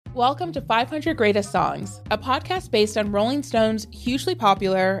Welcome to 500 Greatest Songs, a podcast based on Rolling Stone's hugely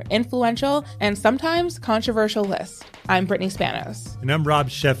popular, influential, and sometimes controversial list. I'm Brittany Spanos. And I'm Rob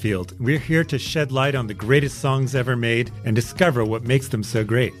Sheffield. We're here to shed light on the greatest songs ever made and discover what makes them so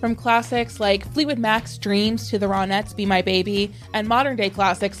great. From classics like Fleetwood Mac's Dreams to the Ronettes' Be My Baby, and modern-day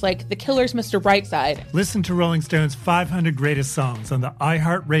classics like The Killers' Mr. Brightside. Listen to Rolling Stone's 500 Greatest Songs on the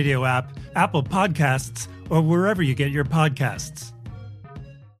iHeartRadio app, Apple Podcasts, or wherever you get your podcasts.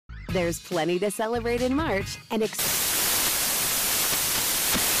 There's plenty to celebrate in March and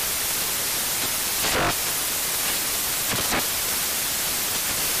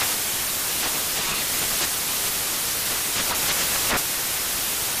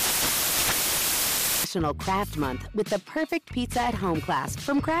National Craft Month with the perfect pizza at home class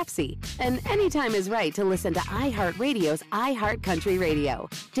from Craftsy. And anytime is right to listen to iHeartRadio's iHeartCountry Radio.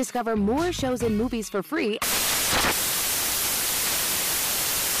 Discover more shows and movies for free.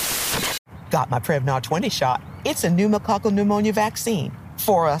 Got my Prevnar 20 shot. It's a pneumococcal pneumonia vaccine.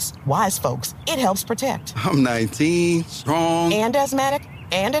 For us, wise folks, it helps protect. I'm 19, strong. And asthmatic,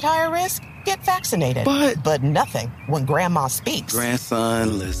 and at higher risk. Get vaccinated. But nothing when grandma speaks.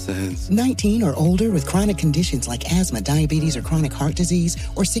 Grandson listens. 19 or older with chronic conditions like asthma, diabetes, or chronic heart disease,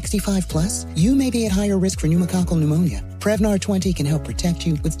 or 65 plus, you may be at higher risk for pneumococcal pneumonia. Prevnar 20 can help protect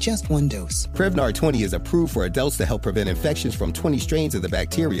you with just one dose. Prevnar 20 is approved for adults to help prevent infections from 20 strains of the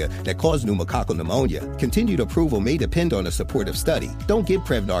bacteria that cause pneumococcal pneumonia. Continued approval may depend on a supportive study. Don't get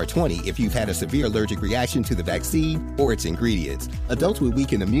Prevnar 20 if you've had a severe allergic reaction to the vaccine or its ingredients. Adults with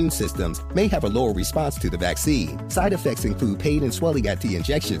weakened immune systems may have a lower response to the vaccine. Side effects include pain and swelling at the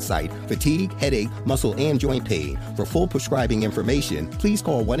injection site, fatigue, headache, muscle, and joint pain. For full prescribing information, please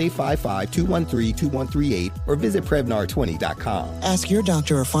call 1-855-213-2138 or visit Prevnar20.com. Ask your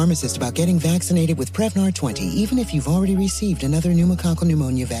doctor or pharmacist about getting vaccinated with Prevnar 20, even if you've already received another pneumococcal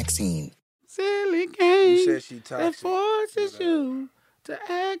pneumonia vaccine. Silly game You said she toxic. that forces you to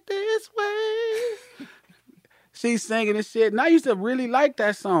act this way. She's singing this shit. And I used to really like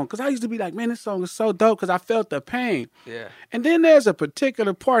that song because I used to be like, man, this song is so dope because I felt the pain. Yeah. And then there's a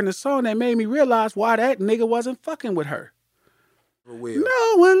particular part in the song that made me realize why that nigga wasn't fucking with her.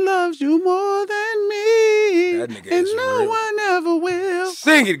 No one loves you more than me. That nigga and is no real. one ever will.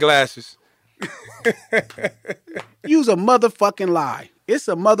 Sing it, Glasses. Use a motherfucking lie. It's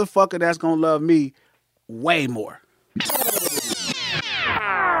a motherfucker that's gonna love me way more.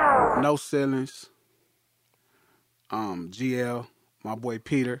 No ceilings. GL, my boy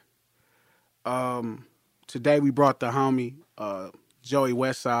Peter. Today we brought the homie Joey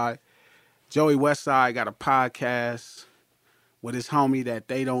Westside. Joey Westside got a podcast with his homie that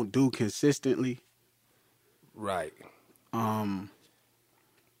they don't do consistently. Right.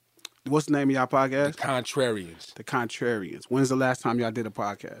 What's the name of y'all podcast? The Contrarians. The Contrarians. When's the last time y'all did a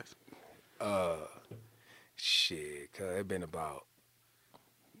podcast? Shit, cause it been about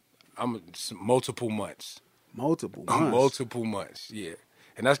multiple months. Multiple months. Multiple months, yeah.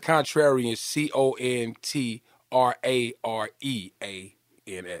 And that's Contrarians,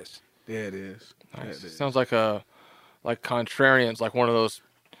 CONTRAREANS. There it is. Nice. Sounds like contrarians, like one of those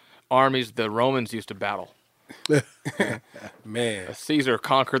armies the Romans used to battle. Man. Caesar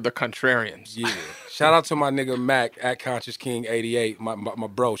conquered the contrarians. Yeah. Shout out to my nigga Mac at Conscious King 88, my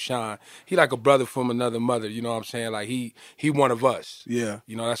bro Sean. He like a brother from another mother, you know what I'm saying? Like he one of us. Yeah.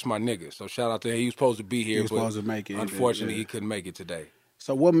 You know, that's my nigga. So shout out to him. He was supposed to be here, He was but supposed to make it. Unfortunately, Yeah. he couldn't make it today.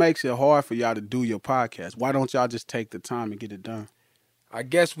 So what makes it hard for y'all to do your podcast? Why don't y'all just take the time and get it done? I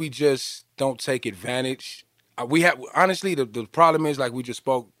guess we just don't take advantage. We have honestly the problem is, like we just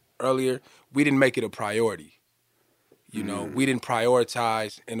spoke earlier, we didn't make it a priority. You know, we didn't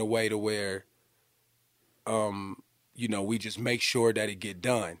prioritize in a way to where, you know, we just make sure that it get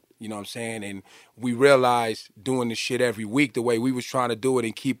done. You know what I'm saying? And we realized doing this shit every week the way we was trying to do it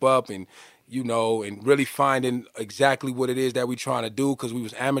and keep up and, you know, and really finding exactly what it is that we trying to do because we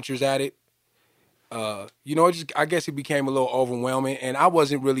was amateurs at it. You know, I guess it became a little overwhelming and I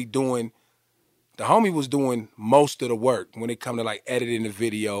wasn't really doing. The homie was doing most of the work when it come to like editing the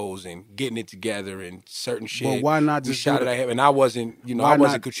videos and getting it together and certain shit. But why not just shot do it the- at him, and I wasn't, you know, Why I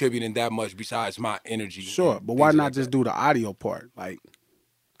wasn't not- contributing that much besides my energy. Sure, and but why things not like just that. do the audio part? Like,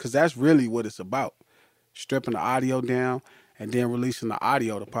 because that's really what it's about. Stripping the audio down and then releasing the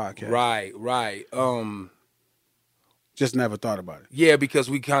audio to podcast. Right. Just never thought about it. Yeah, because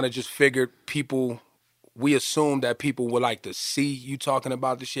we kind of just figured we assumed that people would like to see you talking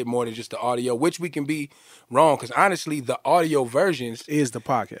about the shit more than just the audio, which we can be wrong. Because honestly, the audio versions is the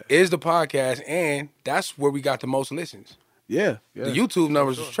podcast. And that's where we got the most listens. Yeah. The YouTube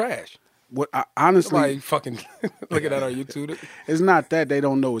numbers was trash. What honestly, Somebody fucking looking at our YouTube. it's not that they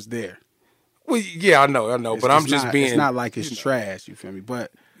don't know it's there. Well, yeah, I know, but I'm just being. It's not like it's trash. You feel me?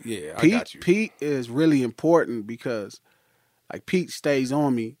 But yeah, I Pete, got you. Pete is really important because, like, Pete stays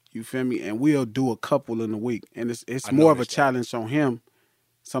on me. You feel me? And we'll do a couple in a week, and it's more of a challenge on him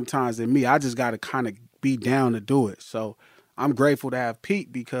sometimes than me. I just got to kind of be down to do it. So I'm grateful to have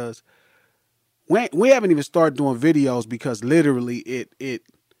Pete because we haven't even started doing videos because literally it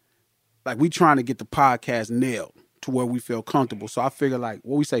like we trying to get the podcast nailed to where we feel comfortable. So I figure like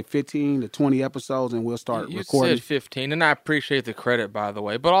what we say 15 to 20 episodes and we'll start recording. You said 15, and I appreciate the credit, by the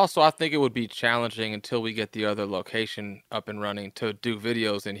way. But also I think it would be challenging until we get the other location up and running to do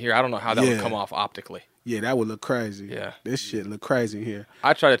videos in here. I don't know how that would come off optically. Yeah, that would look crazy. Yeah. This shit look crazy in here.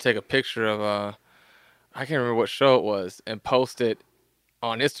 I tried to take a picture of, I can't remember what show it was, and post it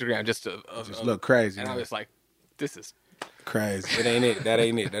on Instagram just look crazy. And I was like, this is crazy. It ain't it. That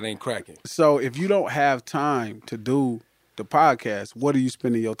ain't it. That ain't cracking. So if you don't have time to do the podcast, what are you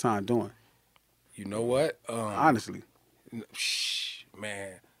spending your time doing? You know what? Honestly.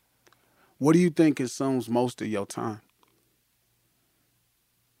 Man. What do you think consumes most of your time?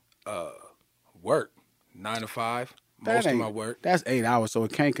 Work. 9 to 5. Most of my work. That's 8 hours, so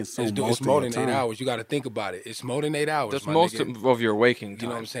it can't consume most of your time. It's more than 8 hours. You got to think about it. It's more than 8 hours. That's most of your waking time. You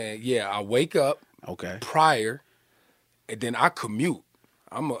know what I'm saying? Yeah, I wake up okay prior, and then I commute.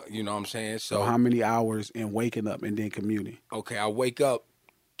 You know what I'm saying? So how many hours in waking up and then commuting? Okay, I wake up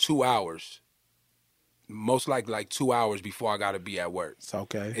 2 hours. Most likely like 2 hours before I got to be at work. It's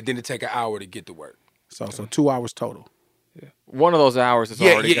okay. And then it take an hour to get to work. So 2 hours total. Yeah. One of those hours is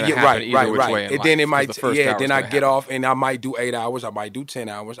already going to happen either which way in and life. then it might, then I get happen. off and I might do 8 hours, I might do 10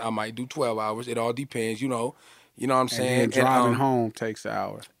 hours, I might do 12 hours. It all depends, you know what I'm saying? And driving home takes an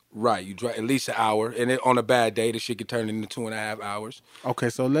hour. Right, you drive at least an hour, and on a bad day, the shit could turn into 2.5 hours. Okay,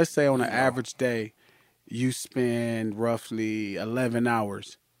 so let's say on an average day, you spend roughly 11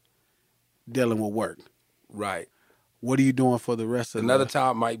 hours dealing with work. Right. What are you doing for the rest of Another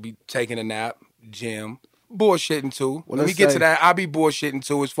time might be taking a nap, gym, bullshitting too. Well, Let me get to that. I be bullshitting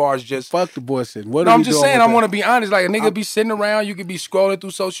too as far as just... Fuck the bullshit. I'm just saying, I want to be honest. Like, a nigga be sitting around, you could be scrolling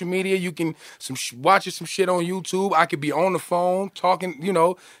through social media, you can watching some shit on YouTube, I could be on the phone, talking,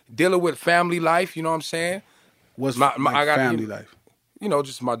 dealing with family life, you know what I'm saying? What's I got family life?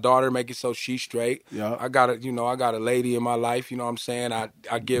 Just my daughter, making so she's straight. Yeah. I got a lady in my life, you know what I'm saying?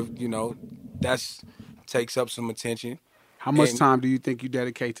 I give, that's takes up some attention. How much time do you think you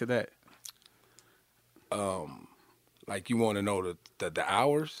dedicate to that? Like you want to know the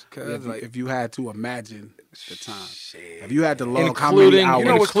hours? Cause if you had to imagine the time, shit. if you had to log how many hours,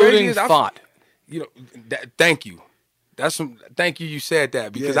 including thought. Thank you. Thank you. You said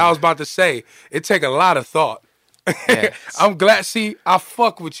that because I was about to say it take a lot of thought. Yes. I'm glad. See, I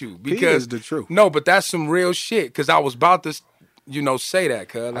fuck with you because the truth. No, but that's some real shit. Because I was about to, say that.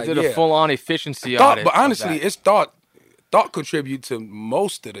 Cause I did a full on efficiency audit. But honestly, it's thought. Thought contribute to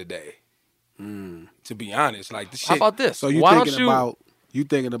most of the day. To be honest, like the shit. How about this? So you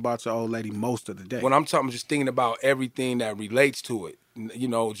thinking about your old lady most of the day? When I'm just thinking about everything that relates to it.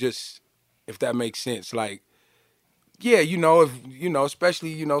 Just if that makes sense. Like, yeah, if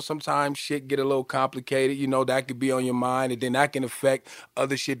especially sometimes shit get a little complicated. That could be on your mind, and then that can affect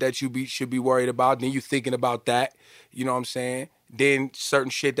other shit that you should be worried about. Then you thinking about that. You know what I'm saying? Then certain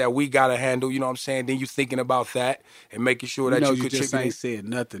shit that we gotta handle, you know what I'm saying? Then you thinking about that and making sure that you just ain't said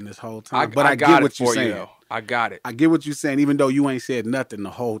nothing this whole time. I get what you're saying. I got it. I get what you're saying, even though you ain't said nothing the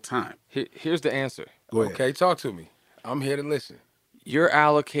whole time. Here's the answer. Go ahead. Okay, talk to me. I'm here to listen. You're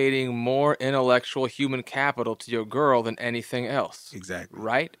allocating more intellectual human capital to your girl than anything else. Exactly.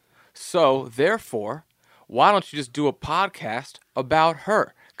 Right? So, therefore, why don't you just do a podcast about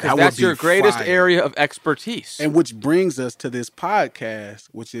her? Because that's your greatest area of expertise. And which brings us to this podcast,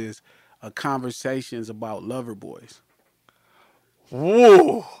 which is Conversations About Lover Boys.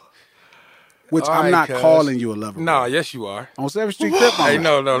 Whoa. Which I'm not calling you a lover boy. No, yes you are. On 7th Street Crip. Hey,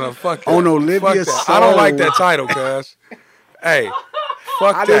 no, fuck that. On Olivia Fuck that. I don't like that title, cuz. Hey,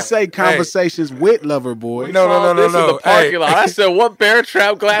 fuck that. I didn't say Conversations with Lover Boys. No. This is the parking lot. I said, what bear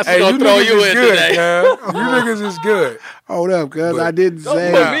trap glass is going to throw you in good, today? You niggas is good. Hold up, cuz I didn't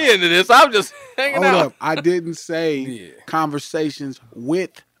say. Don't put me into this. I'm just hanging out. Hold up. I didn't say Conversations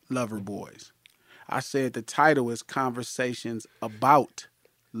with Lover Boys. I said the title is Conversations About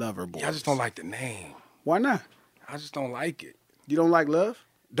Lover Boys. Yeah, I just don't like the name. Why not? I just don't like it. You don't like love?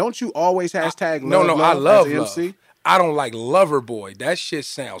 Don't you always hashtag love? No, I love as MC? Love. I don't like Lover Boy. That shit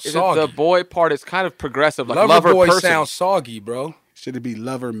sounds soggy. The boy part is kind of progressive. Like Lover Boy person. sounds soggy, bro. Should it be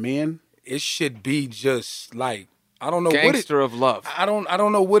Lover Men? It should be just like I don't know Gangster of love. I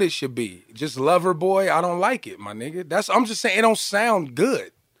don't know what it should be. Just lover boy. I don't like it, my nigga. I'm just saying it don't sound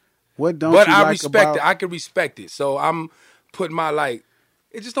good. What don't but you I like respect about it. I can respect it. So I'm putting my like.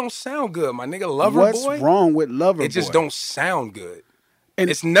 It just don't sound good, my nigga. Lover what's boy. What's wrong with lover boy? It just don't sound good. And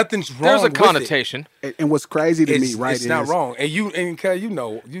it's nothing's wrong. There's a with connotation. It. And what's crazy to me, right? It's not wrong. And you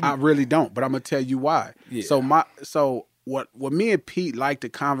know. I really don't. But I'm gonna tell you why. Yeah. So what me and Pete like to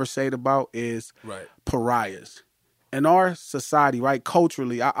conversate about is pariahs. In our society, right,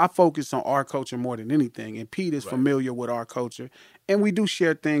 culturally, I focus on our culture more than anything. And Pete is familiar with our culture. And we do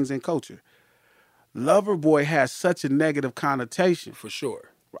share things in culture. Lover boy has such a negative connotation. For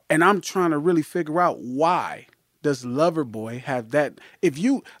sure. And I'm trying to really figure out why does lover boy have that. If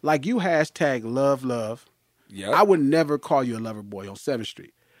you hashtag love, I would never call you a lover boy on 7th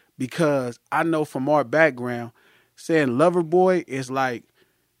Street. Because I know from our background, saying lover boy is like,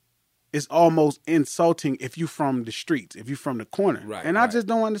 it's almost insulting if you from the streets, if you from the corner. Right. And I just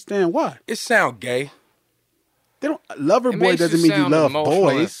don't understand why. It sound gay. They don't. Lover boy doesn't mean you love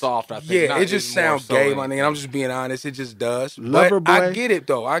boys. Soft, I think. Yeah, it just sounds gay, my nigga. I'm just being honest. It just does. Lover but boy. I get it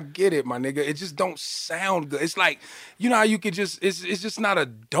though. I get it, my nigga. It just don't sound good. It's like, you know how you could just. It's just not a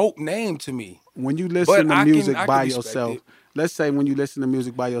dope name to me. When you listen to music by respect yourself, it. let's say when you listen to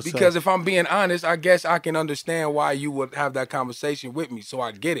music by yourself. Because if I'm being honest, I guess I can understand why you would have that conversation with me. So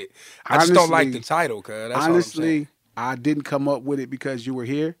I get it. I just don't like the title, cuz. That's honestly, all I'm saying. I didn't come up with it because you were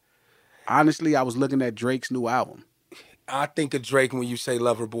here. Honestly, I was looking at Drake's new album. I think of Drake when you say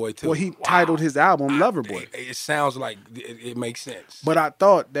Lover Boy too. Well, he titled his album Lover Boy. It sounds like it makes sense. But I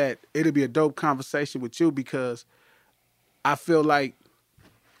thought that it'd be a dope conversation with you because I feel like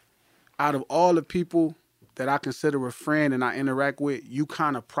out of all the people that I consider a friend and I interact with, you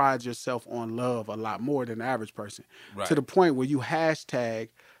kind of pride yourself on love a lot more than the average person. Right. To the point where you hashtag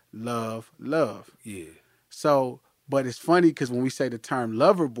love. Yeah. So, but it's funny because when we say the term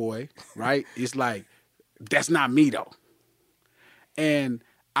lover boy, right, it's like, that's not me though. And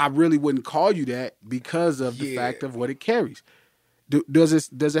I really wouldn't call you that because of the fact of what it carries. Does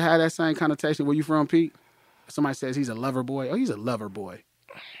it have that same connotation? Where you from, Pete? Somebody says he's a lover boy. Oh, he's a lover boy.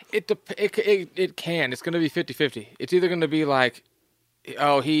 It can. It's going to be 50-50. It's either going to be like,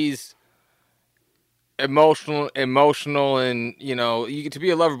 oh, he's emotional, and, you know, to be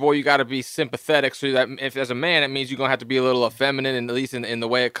a lover boy, you got to be sympathetic. So that if as a man, it means you're going to have to be a little effeminate, and at least in the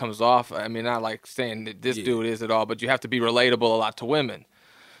way it comes off. I mean, not like saying that this dude is at all, but you have to be relatable a lot to women.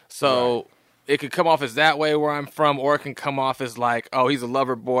 So it could come off as that way where I'm from, or it can come off as like, oh, he's a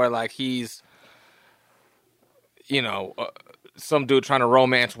lover boy, like he's, you know, some dude trying to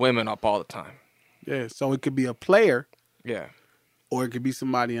romance women up all the time. Yeah, so it could be a player. Yeah. Or it could be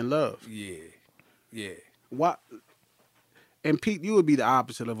somebody in love. Yeah. What? And Pete, you would be the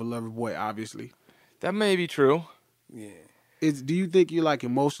opposite of a lover boy, obviously. That may be true. Yeah. Do you think you're like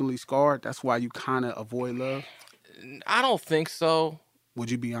emotionally scarred? That's why you kind of avoid love? I don't think so.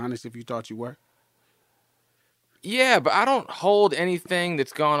 Would you be honest if you thought you were? Yeah, but I don't hold anything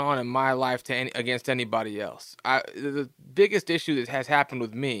that's gone on in my life against anybody else. The biggest issue that has happened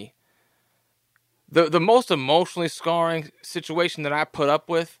with me, the most emotionally scarring situation that I put up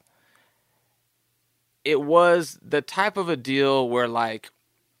with, it was the type of a deal where, like,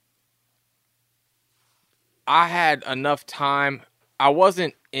 I had enough time. I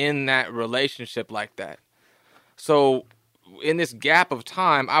wasn't in that relationship like that. So in this gap of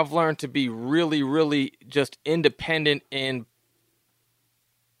time, I've learned to be really, really just independent in,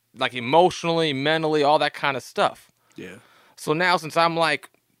 like, emotionally, mentally, all that kind of stuff. Yeah. So now, since I'm like,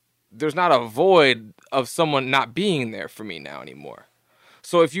 there's not a void of someone not being there for me now anymore.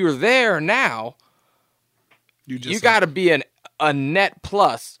 So if you're there now, you got to be a net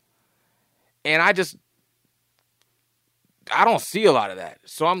plus. And I don't see a lot of that.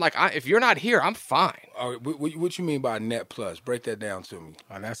 So I'm like, if you're not here, I'm fine. All right, what you mean by net plus? Break that down to me.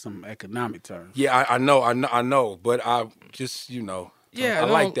 Oh, that's some economic terms. Yeah, I know. But I just, you know, I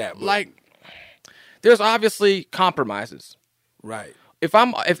like that. But. Like, there's obviously compromises. Right. If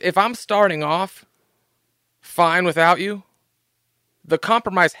I'm starting off fine without you, the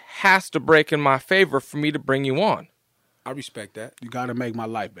compromise has to break in my favor for me to bring you on. I respect that. You got to make my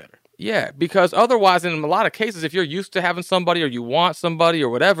life better. Yeah, because otherwise, in a lot of cases, if you're used to having somebody or you want somebody or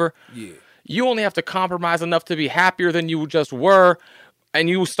whatever, you only have to compromise enough to be happier than you just were, and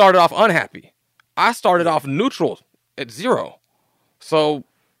you started off unhappy. I started off neutral at 0. So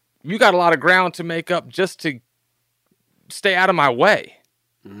you got a lot of ground to make up just to stay out of my way.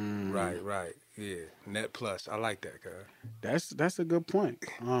 Right. Yeah, net plus. I like that, guy. That's a good point.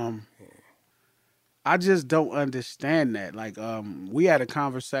 I just don't understand that. Like, we had a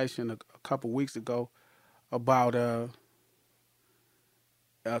conversation a couple weeks ago about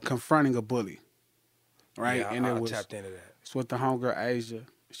confronting a bully, right? Yeah, and I it was tapped into that. It's with the homegirl Asia.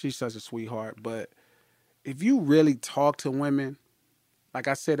 She's such a sweetheart. But if you really talk to women, like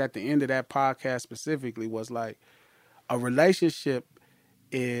I said at the end of that podcast specifically, was like a relationship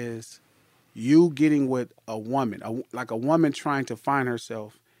is you getting with a woman, like a woman trying to find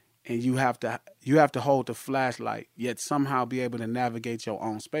herself, and you have to hold the flashlight, yet somehow be able to navigate your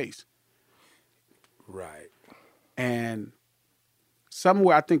own space. Right. And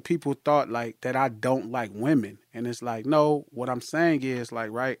somewhere I think people thought like that I don't like women. And it's like, no, what I'm saying is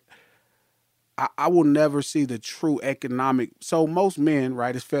like, right, I will never see the true economic. So most men,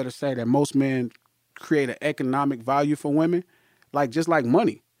 right, it's fair to say that most men create an economic value for women, like just like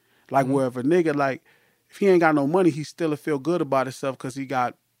money. Like where if a nigga, like, if he ain't got no money, he still feel good about himself because he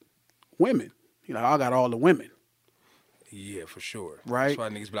got women. You know, I got all the women. Yeah, for sure. Right? That's why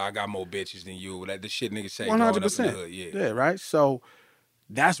niggas be like, I got more bitches than you. Like the shit niggas say 100%. growing up in the hood. Yeah, right? So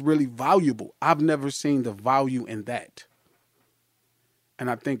that's really valuable. I've never seen the value in that. And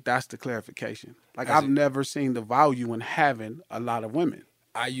I think that's the clarification. Like, I've never seen the value in having a lot of women.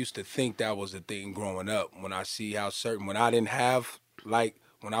 I used to think that was the thing growing up when I see how when I didn't have, like,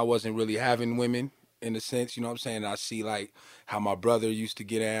 when I wasn't really having women in a sense, you know what I'm saying? I see, like, how my brother used to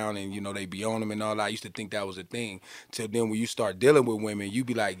get down and, you know, they be on them and all that. I used to think that was a thing. Till then when you start dealing with women, you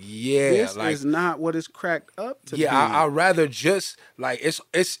be like, yeah. This like, is not what it's cracked up to be. I'd rather just, like,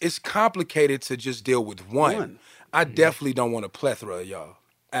 it's complicated to just deal with one. I definitely don't want a plethora of y'all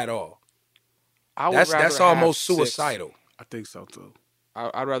at all. That's almost suicidal. 6. I think so, too.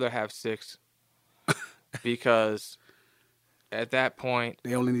 I'd rather have 6 because at that point...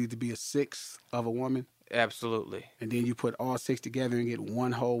 They only need to be a 6th of a woman? Absolutely. And then you put all 6 together and get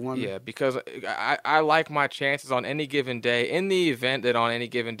one whole woman? Yeah, because I like my chances on any given day. In the event that on any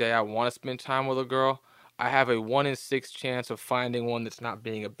given day I want to spend time with a girl, I have a 1 in 6 chance of finding one that's not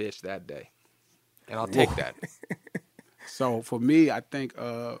being a bitch that day. And I'll take that. So for me, I think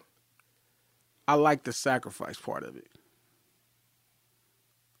I like the sacrifice part of it.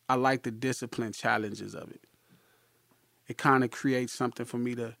 I like the discipline challenges of it. It kind of creates something for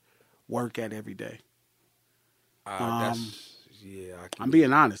me to work at every day. I'm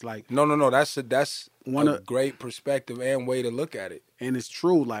being honest. Like no. That's a great perspective and way to look at it. And it's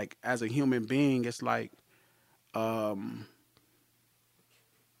true. Like as a human being, it's like when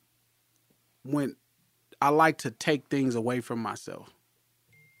I like to take things away from myself.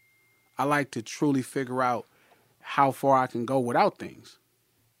 I like to truly figure out how far I can go without things.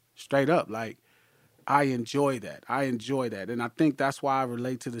 Straight up, like I enjoy that. And I think that's why I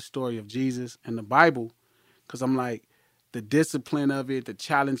relate to the story of Jesus and the Bible, because I'm like, the discipline of it, the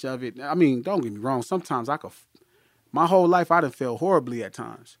challenge of it. I mean, don't get me wrong. Sometimes my whole life I done felt horribly at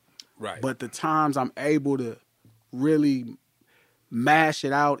times. Right. But the times I'm able to really mash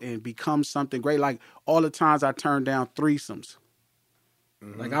it out and become something great, like all the times I turned down threesomes.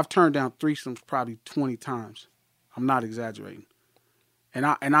 Mm-hmm. Like I've turned down threesomes probably 20 times. I'm not exaggerating. And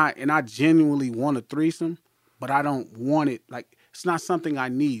I genuinely want a threesome, but I don't want it. Like, it's not something I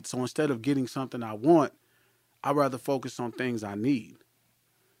need. So instead of getting something I want, I'd rather focus on things I need.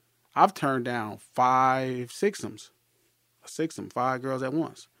 I've turned down 5 sixsomes. A sixsome, 5 girls at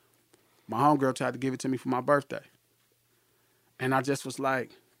once. My homegirl tried to give it to me for my birthday. And I just was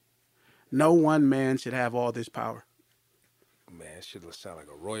like, no one man should have all this power. Man, it should sound like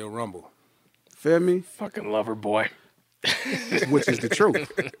a Royal Rumble. Feel me? Fucking lover boy. Which is the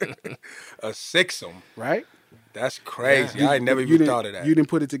truth. A sixsome. Right? That's crazy. Yeah. I never even thought of that. You didn't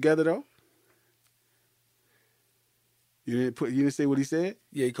put it together, though? You didn't say what he said?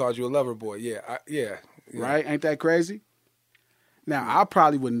 Yeah, he called you a lover boy. Yeah. Right? Ain't that crazy? Now, I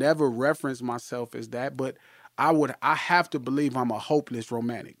probably would never reference myself as that, but I have to believe I'm a hopeless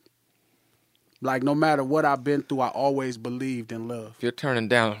romantic. Like, no matter what I've been through, I always believed in love. If you're turning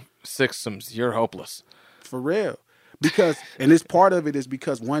down sixsomes, you're hopeless. For real. Because, and this part of it is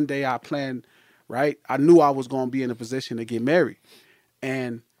because one day I planned, right? I knew I was going to be in a position to get married.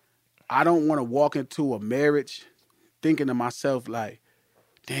 And I don't want to walk into a marriage thinking to myself like,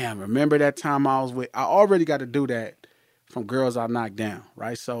 damn, remember that time I was with, I already got to do that from girls I knocked down,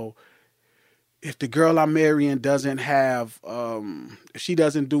 right? So if the girl I'm marrying doesn't have, if she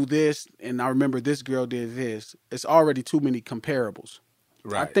doesn't do this, and I remember this girl did this, it's already too many comparables.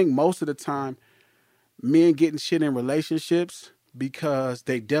 Right. I think most of the time, men getting shit in relationships because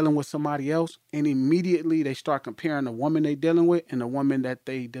they dealing with somebody else, and immediately they start comparing the woman they dealing with and the woman that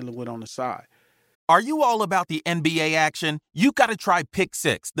they dealing with on the side. Are you all about the NBA action? You got to try Pick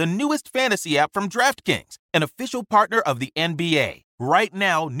 6, the newest fantasy app from DraftKings, an official partner of the NBA. Right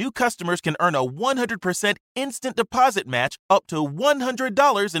now, new customers can earn a 100% instant deposit match up to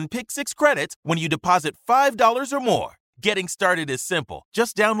 $100 in Pick 6 credits when you deposit $5 or more. Getting started is simple.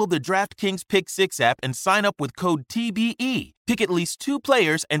 Just download the DraftKings Pick 6 app and sign up with code TBE. Pick at least 2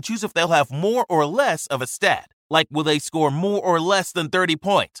 players and choose if they'll have more or less of a stat. Like, will they score more or less than 30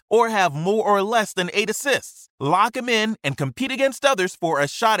 points? Or have more or less than 8 assists? Lock them in and compete against others for a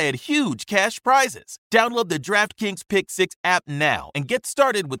shot at huge cash prizes. Download the DraftKings Pick 6 app now and get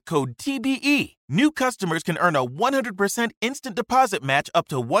started with code TBE. New customers can earn a 100% instant deposit match up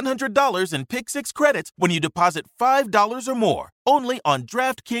to $100 in Pick 6 credits when you deposit $5 or more. Only on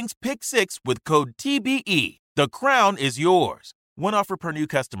DraftKings Pick 6 with code TBE. The crown is yours. One offer per new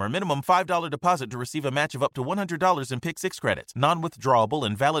customer. Minimum $5 deposit to receive a match of up to $100 in Pick 6 credits. Non-withdrawable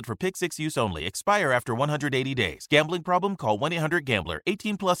and valid for Pick 6 use only. Expire after 180 days. Gambling problem? Call 1-800-GAMBLER.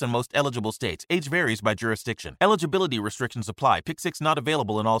 18 plus in most eligible states. Age varies by jurisdiction. Eligibility restrictions apply. Pick 6 not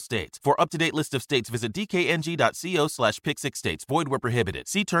available in all states. For up-to-date list of states, visit dkng.co/Pick6States. Void where prohibited.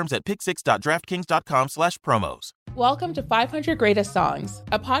 See terms at pick6.draftkings.com/promos. Welcome to 500 Greatest Songs,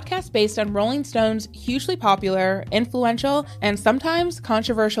 a podcast based on Rolling Stone's hugely popular, influential, and sometimes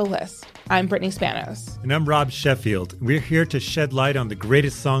controversial list. I'm Brittany Spanos. And I'm Rob Sheffield. We're here to shed light on the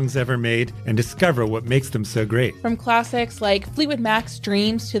greatest songs ever made and discover what makes them so great. From classics like Fleetwood Mac's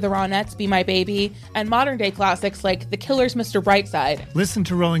Dreams to the Ronettes' Be My Baby, and modern-day classics like The Killer's Mr. Brightside. Listen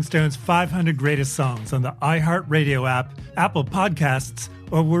to Rolling Stone's 500 Greatest Songs on the iHeartRadio app, Apple Podcasts,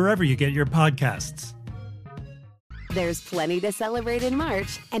 or wherever you get your podcasts. There's plenty to celebrate in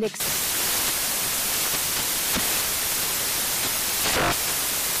March and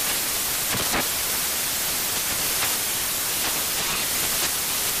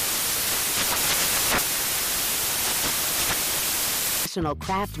National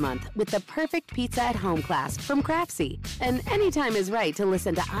Craft Month with the perfect pizza at home class from Craftsy. And anytime is right to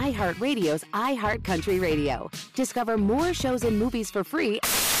listen to iHeartRadio's iHeart Country Radio. Discover more shows and movies for free.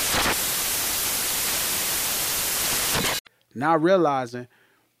 Now realizing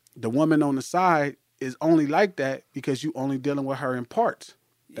the woman on the side is only like that because you only dealing with her in parts.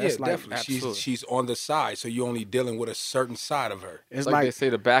 That's definitely. She's on the side, so you're only dealing with a certain side of her. It's like they say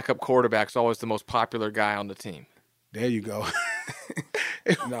the backup quarterback's always the most popular guy on the team. There you go.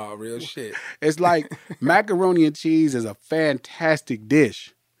 No, real shit. It's like macaroni and cheese is a fantastic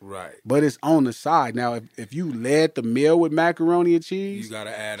dish. Right. But it's on the side. Now, if you led the meal with macaroni and cheese, you got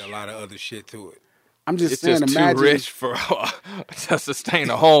to add a lot of other shit to it. I'm just it's saying, just imagine, too rich for to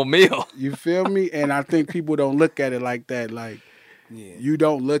sustain a whole meal. You feel me? And I think people don't look at it like that. Like, you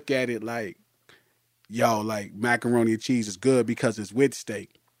don't look at it like, yo, like macaroni and cheese is good because it's with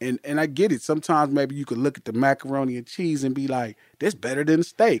steak. And I get it. Sometimes maybe you could look at the macaroni and cheese and be like, this better than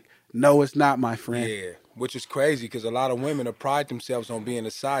steak. No, it's not, my friend. Yeah, which is crazy because a lot of women pride themselves on being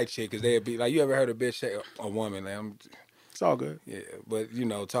a side chick because they'd be like, you ever heard a bitch say, a woman, like, it's all good. Yeah, but,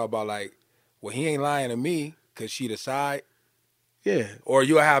 talk about like, well, he ain't lying to me because she the side. Yeah. Or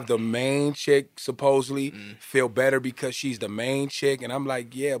you'll have the main chick supposedly feel better because she's the main chick. And I'm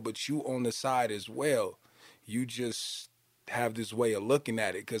like, yeah, but you on the side as well. You just have this way of looking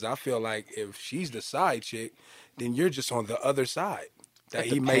at it because I feel like if she's the side chick, then you're just on the other side that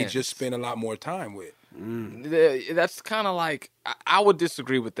he may just spend a lot more time with. That's kind of like, I would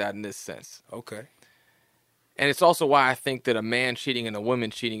disagree with that in this sense. Okay. And it's also why I think that a man cheating and a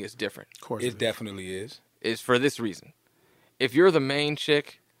woman cheating is different. Of course, it definitely is. Is for this reason. If you're the main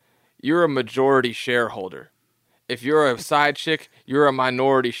chick, you're a majority shareholder. If you're a side chick, you're a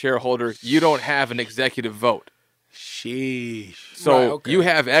minority shareholder. You don't have an executive vote. Sheesh. So you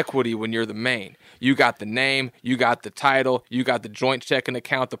have equity when you're the main. You got the name, you got the title, you got the joint checking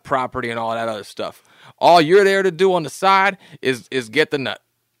account, the property, and all that other stuff. All you're there to do on the side is get the nut.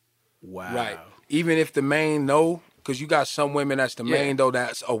 Wow. Right. Even if the main because you got some women that's the main though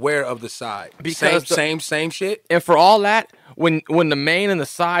that's aware of the side. Because same shit. And for all that, when the main and the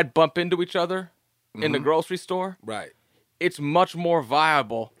side bump into each other in the grocery store, right, it's much more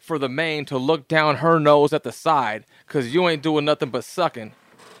viable for the main to look down her nose at the side because you ain't doing nothing but sucking.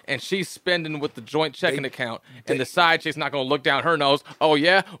 And she's spending with the joint checking account, and the side chick's not gonna look down her nose. Oh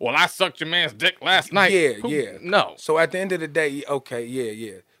yeah, well I sucked your man's dick last night. Yeah. No. So at the end of the day, okay,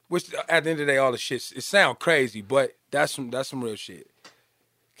 yeah. Which at the end of the day, all the shit it sound crazy, but that's some real shit.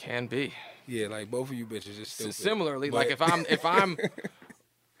 Can be. Yeah, like both of you bitches is stupid. Similarly, like if I'm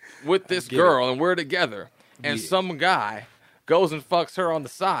with this girl and we're together, and some guy goes and fucks her on the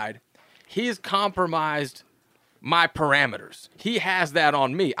side, he's compromised my parameters. He has that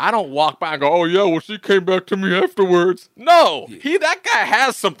on me. I don't walk by and go, oh yeah, well she came back to me afterwards. No, that guy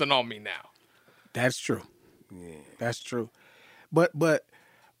has something on me now. That's true. Yeah. That's true. But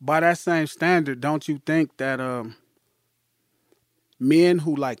by that same standard, don't you think that men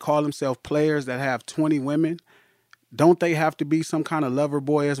who like call themselves players that have 20 women, don't they have to be some kind of lover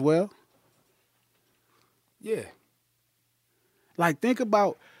boy as well? Yeah. Like, think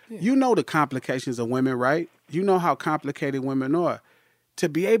about, you know the complications of women, right? You know how complicated women are. To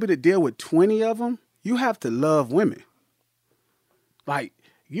be able to deal with 20 of them, you have to love women. Like,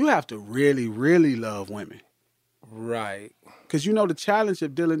 you have to really, really love women. Right. Because you know the challenge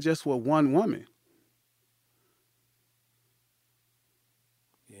of dealing just with one woman.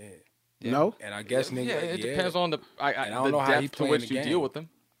 Yeah. No? And I guess nigga, it depends on the I don't know how he depth to playing which the you game. deal with them.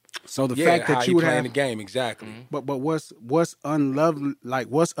 So the fact that you would have the game exactly. But what's unloving, like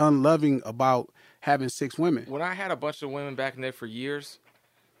what's unloving about having 6 women? When I had a bunch of women back in there for years,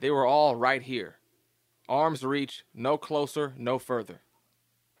 they were all right here. Arm's reach, no closer, no further.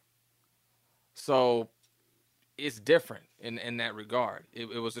 So it's different in that regard.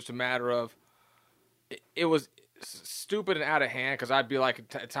 It was just a matter of, it was stupid and out of hand, because I'd be like, at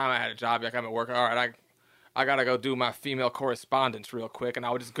the time I had a job, like I'm at work, all right, I got to go do my female correspondence real quick, and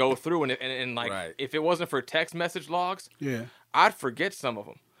I would just go through, and like, if it wasn't for text message logs, I'd forget some of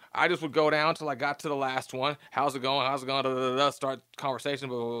them. I just would go down till I got to the last one. How's it going? How's it going? Da, da, da, da. Start conversation,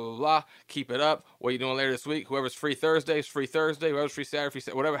 blah, blah, blah, blah. Keep it up. What are you doing later this week? Whoever's free Thursday is free Thursday. Whoever's free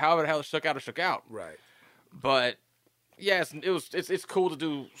Saturday, whatever. However the hell it shook out. Right. But, yeah, it's cool to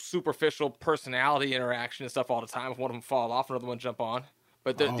do superficial personality interaction and stuff all the time. If one of them fall off, another one jump on.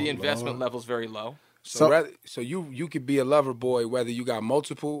 But the investment level's very low. So you could be a lover boy whether you got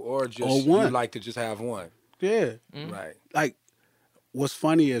multiple or just you like to just have one. Yeah. Right. Like, what's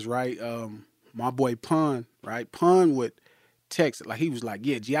funny is, right, my boy Pun, right? Pun would text, like, he was like,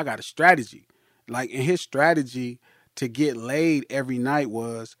 yeah, G, I got a strategy. Like, and his strategy to get laid every night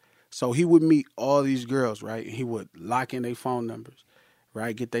was, so he would meet all these girls, right? And he would lock in their phone numbers,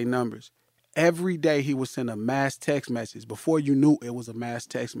 right? Get their numbers. Every day he would send a mass text message. Before you knew it was a mass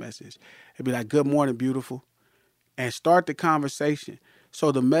text message. It'd be like, good morning, beautiful. And start the conversation.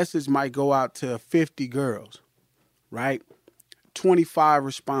 So the message might go out to 50 girls, right? 25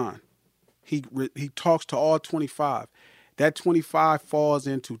 respond. He talks to all 25. That 25 falls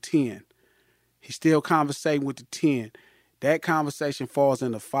into 10. He's still conversating with the 10. That conversation falls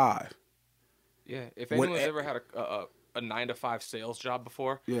into 5. Yeah, if anyone's ever had a 9-to-5 sales job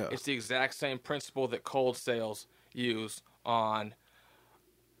before, it's the exact same principle that cold sales use on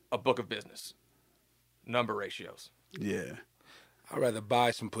a book of business. Number ratios. Yeah. I'd rather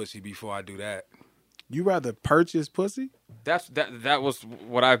buy some pussy before I do that. You rather purchase pussy? That was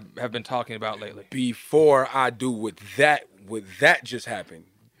what I have been talking about lately. Before I do what that just happened.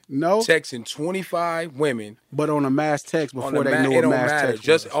 No. Texting 25 women. But on a mass text before they knew a mass text.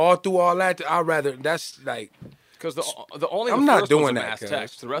 Just all through all that, I'd rather, that's like. Because the only I'm the not first doing one's a that. mass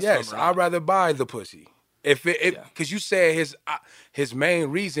text. The rest yes, of them are I'd rather buy the pussy. Because you said his main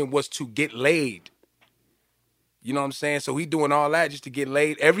reason was to get laid. You know what I'm saying? So he doing all that just to get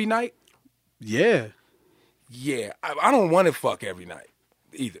laid every night? Yeah. Yeah. I don't want to fuck every night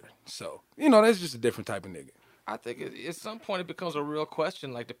either. So, that's just a different type of nigga. I think at some point it becomes a real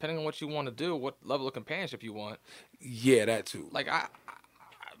question, like, depending on what you want to do, what level of companionship you want. Yeah, that too. Like,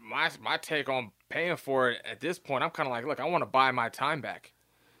 my take on paying for it at this point, I'm kind of like, look, I want to buy my time back.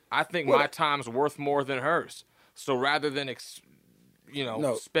 I think my time's worth more than hers. So rather than,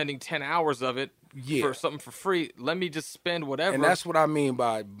 spending 10 hours of it for something for free, let me just spend whatever. And that's what I mean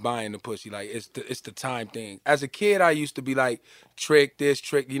by buying the pussy. Like, it's the time thing. As a kid, I used to be like, trick this,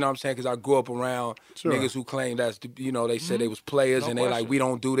 trick, you know what I'm saying? Because I grew up around niggas who claimed they said they was players and they like, we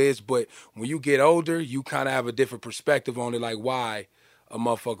don't do this. But when you get older, you kind of have a different perspective on it, like why a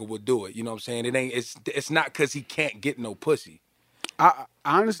motherfucker would do it. You know what I'm saying? It's not because he can't get no pussy. I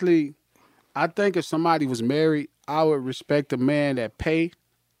honestly think if somebody was married, I would respect a man that pay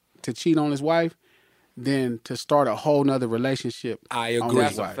to cheat on his wife than to start a whole nother relationship. I agree.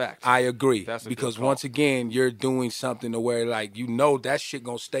 That's a fact. I agree. That's because once again, you're doing something to where like that shit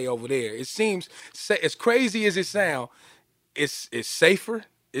gonna stay over there. It seems as crazy as it sounds, it's safer.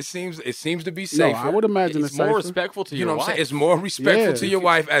 It seems to be safer. No, I would imagine it's more safer. respectful to You your know what wife. I'm saying? It's more respectful to your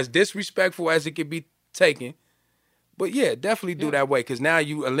wife, as disrespectful as it could be taken. But yeah, definitely do that way, because now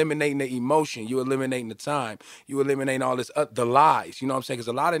you eliminating the emotion, you eliminating the time, you eliminating all this the lies. You know what I'm saying? Because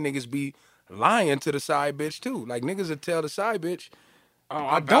a lot of niggas be lying to the side bitch too. Like niggas will tell the side bitch,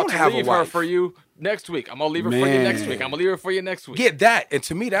 I don't have a leave wife her for you next week. I'm gonna leave her for you next week. I'm gonna leave her for you next week. Get that, and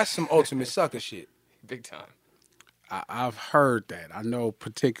to me that's some ultimate sucker shit. Big time. I've heard that. I know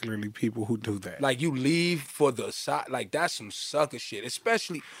particularly people who do that. Like you leave for the side, like that's some sucker shit.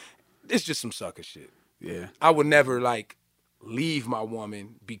 Especially, it's just some sucker shit. Yeah. I would never like leave my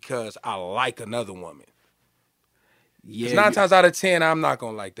woman because I like another woman. Yeah. 9 times out of 10, I'm not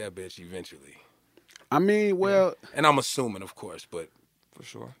gonna like that bitch eventually. I mean, well, and I'm assuming, of course, but for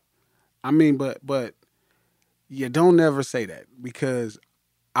sure. I mean, but you don't never say that because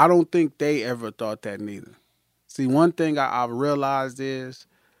I don't think they ever thought that neither. See, one thing I've realized is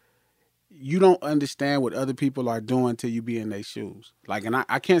you don't understand what other people are doing till you be in their shoes. Like, and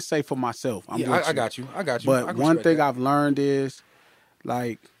I can't say for myself. I got you. But one thing I've learned is,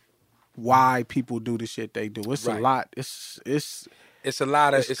 like, why people do the shit they do. It's a lot. It's a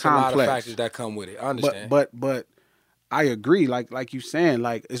lot of factors that come with it. I understand. But I agree. Like you saying,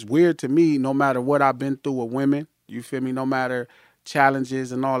 like, it's weird to me. No matter what I've been through with women, you feel me? No matter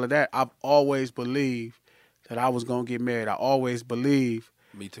challenges and all of that, I've always believed that I was gonna get married. I always believed.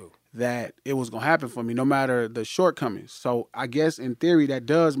 Me too. That it was gonna happen for me, no matter the shortcomings. So I guess in theory that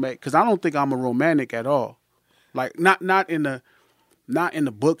does make, because I don't think I'm a romantic at all. Like not in the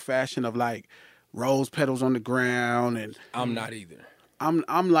book fashion of like rose petals on the ground and I'm not either.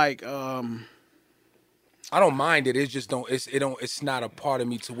 I'm like I don't mind it. It's just it's not a part of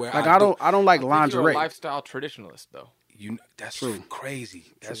me to where like I don't like lingerie. You're a lifestyle traditionalist though. That's True.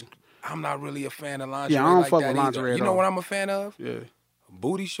 Crazy. I'm not really a fan of lingerie. Yeah, I don't like fuck that with lingerie. You know what I'm a fan of? Yeah.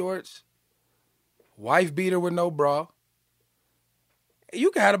 Booty shorts, wife beater with no bra.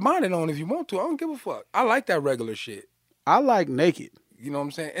 You can have a bonnet on if you want to. I don't give a fuck. I like that regular shit. I like naked. You know what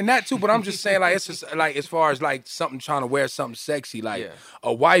I'm saying? And that too, but I'm just saying like it's just like as far as like something trying to wear something sexy, like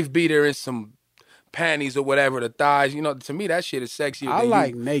a wife beater and some panties or whatever, the thighs, you know, to me that shit is sexy. I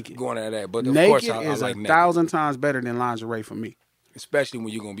like naked. Going at that. But of naked course I is like 1,000 times better than lingerie for me. Especially when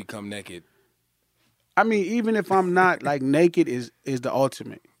you're gonna become naked. I mean, even if I'm not, like, naked is the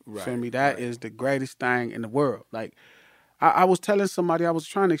ultimate. Right, Feel me? That is the greatest thing in the world. Like, I was telling somebody, I was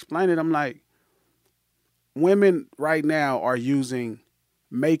trying to explain it. I'm like, women right now are using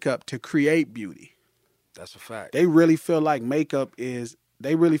makeup to create beauty. That's a fact. They really feel like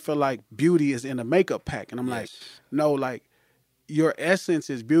they really feel like beauty is in a makeup pack. And I'm like, no, like, your essence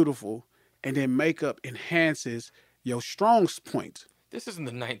is beautiful, and then makeup enhances your strong points. This isn't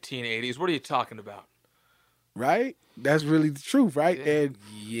the 1980s. What are you talking about? Right? That's really the truth, right? And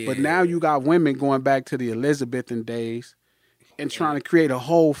but now you got women going back to the Elizabethan days and trying to create a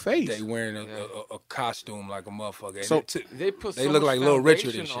whole face. They wearing a costume like a motherfucker. So they look like Little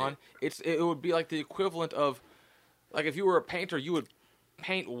Richard and on. shit. It would be like the equivalent of, like, if you were a painter, you would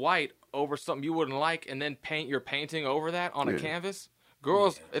paint white over something you wouldn't like and then paint your painting over that on a canvas.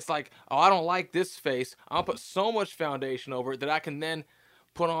 Girls, it's like, oh, I don't like this face. I'll put so much foundation over it that I can then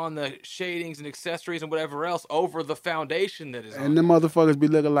put on the shadings and accessories and whatever else over the foundation that is on. And them motherfuckers be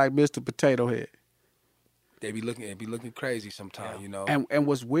looking like Mr. Potato Head. They be looking crazy sometimes, you know. And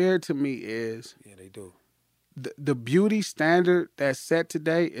what's weird to me is they do. The beauty standard that's set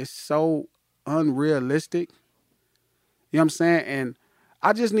today is so unrealistic. You know what I'm saying? And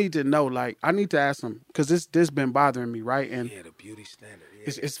I just need to know, like, I need to ask them, because this been bothering me, right? And the beauty standard.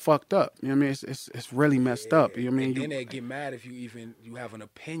 It's fucked up. You know what I mean? It's really messed up. You know what I mean? And then they get mad if you have an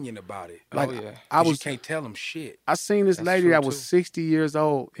opinion about it. Like, you can't tell them shit. I seen this lady that was 60 years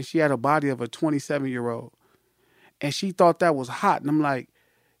old, and she had a body of a 27-year-old, and she thought that was hot. And I'm like,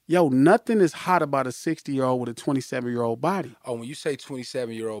 yo, nothing is hot about a 60-year-old with a 27-year-old body. Oh, when you say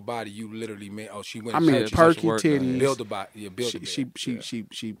 27-year-old body, you literally mean, she went. I mean, perky titties. Build a body. Yeah, build a body.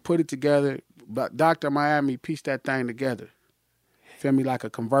 She put it together. But Dr. Miami pieced that thing together. Feel me? Like a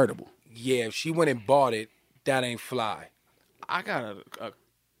convertible. Yeah, if she went and bought it, that ain't fly. I got I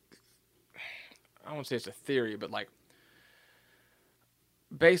don't want to say it's a theory, but like,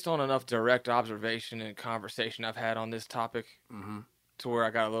 based on enough direct observation and conversation I've had on this topic, to where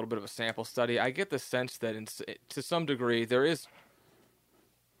I got a little bit of a sample study, I get the sense that to some degree there is.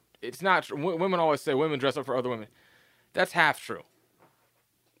 It's not. Women always say women dress up for other women. That's half true.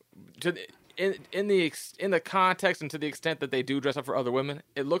 In the context and to the extent that they do dress up for other women,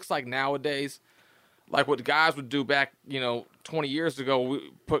 it looks like nowadays, like what guys would do back, 20 years ago,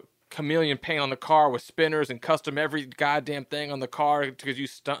 we put chameleon paint on the car with spinners and custom every goddamn thing on the car because you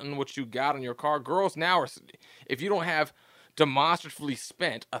stunting what you got on your car. Girls now if you don't have demonstratively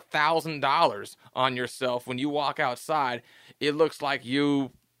spent $1,000 on yourself when you walk outside, it looks like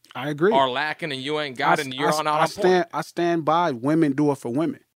you I agree. are lacking and you ain't got it and you're on point. I stand by women do it for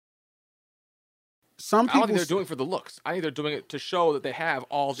women. Some people, I don't think they're doing it for the looks. I think they're doing it to show that they have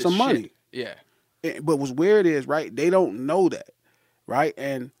all this some money. Yeah. But what's weird is, right, they don't know that, right?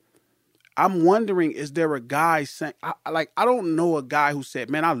 And I'm wondering, is there a guy saying, I don't know a guy who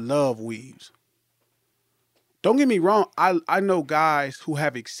said, man, I love weaves. Don't get me wrong. I know guys who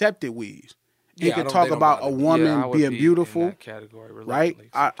have accepted weaves. It could talk about a woman being beautiful, right?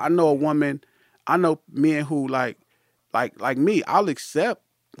 I know a woman. I know men who like me. I'll accept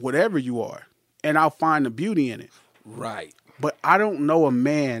whatever you are, and I'll find the beauty in it. Right. But I don't know a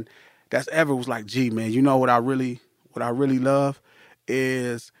man that's ever was like, gee, man, you know what I really love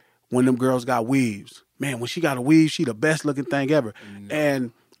is when them girls got weaves. Man, when she got a weave, she the best looking thing ever.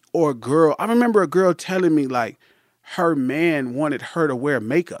 No. Or a girl, I remember a girl telling me like her man wanted her to wear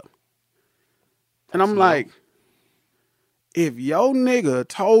makeup. And I'm like, if your nigga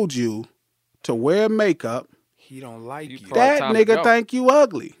told you to wear makeup, he don't like you. That nigga think you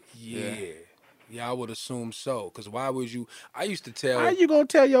ugly. Yeah, I would assume so. Because why would you? I used to tell. How you gonna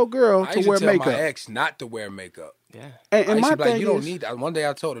tell your girl to wear makeup? My ex not to wear makeup. Yeah. And my thing you don't need that. One day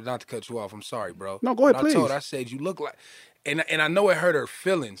I told her not to cut you off. I'm sorry, bro. No, go ahead, please. I said you look like, and I know it hurt her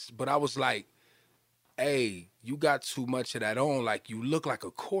feelings, but I was like, hey, you got too much of that on. Like you look like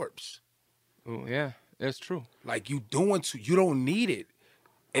a corpse. Oh yeah, that's true. Like you don't need it.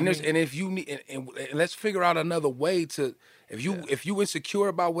 And if you need, and let's figure out another way to, if you insecure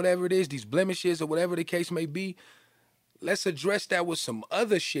about whatever it is, these blemishes or whatever the case may be, let's address that with some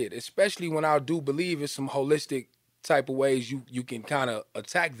other shit. Especially when I do believe in some holistic type of ways you can kind of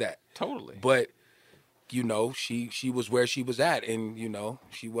attack that. Totally. But she was where she was at, and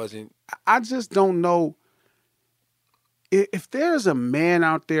she wasn't. I just don't know if there's a man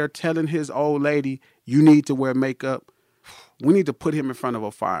out there telling his old lady you need to wear makeup. We need to put him in front of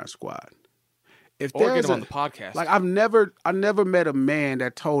a firing squad. Or get him on the podcast. Like I never met a man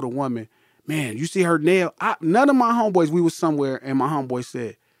that told a woman, man, you see her nail? None of my homeboys, we was somewhere and my homeboy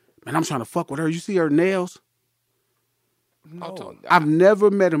said, man, I'm trying to fuck with her. You see her nails? No. I've never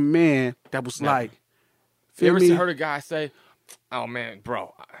met a man that was like, you ever heard a guy say, oh man,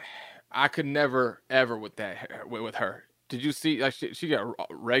 bro, I could never ever with her. Did you see like she got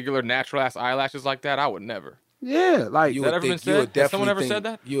regular natural ass eyelashes like that? I would never. Yeah, like that ever been said? Has someone ever said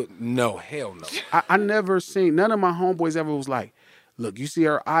that? No, hell no. I never seen, none of my homeboys ever was like, look, you see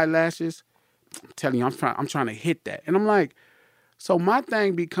her eyelashes? I'm telling you, I'm trying to hit that. And I'm like, so my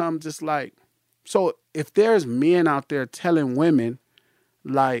thing becomes just like, so if there's men out there telling women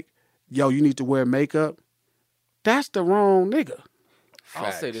like, yo, you need to wear makeup, that's the wrong nigga.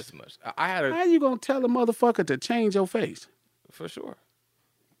 I'll say this much. How you gonna tell a motherfucker to change your face? For sure.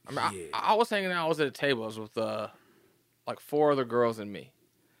 I mean, I was hanging out. I was at a table. I was with like 4 other girls and me,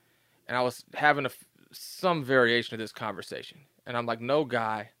 and I was having some variation of this conversation. And I'm like, no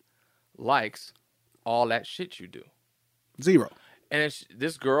guy likes all that shit you do. Zero. And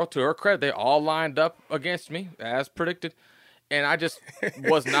this girl, to her credit, they all lined up against me as predicted, and I just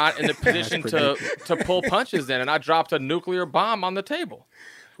was not in the position to pull punches then, and I dropped a nuclear bomb on the table.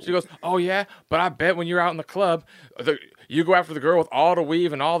 She goes, oh, yeah, but I bet when you're out in the club, you go after the girl with all the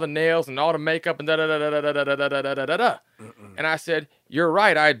weave and all the nails and all the makeup and da-da-da-da-da-da-da-da-da-da-da. And I said, you're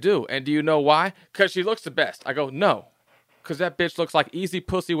right, I do. And do you know why? Because she looks the best. I go, no, because that bitch looks like easy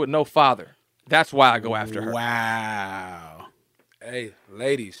pussy with no father. That's why I go after her. Wow. Hey,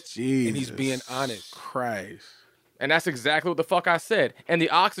 ladies. Jesus and he's being honest. Christ. And that's exactly what the fuck I said. And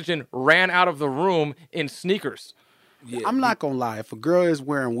the oxygen ran out of the room in sneakers. Yeah, I'm not going to lie. If a girl is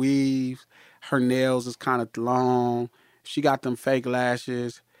wearing weaves, her nails is kind of long, she got them fake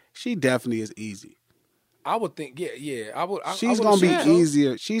lashes, she definitely is easy. I would think, yeah. She's going to be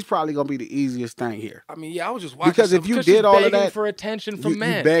easier. She's probably going to be the easiest thing here. I mean, I was just watching. Because if you did all of that. For attention from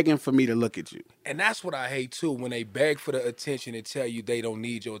men. You're begging for me to look at you. And that's what I hate, too, when they beg for the attention and tell you they don't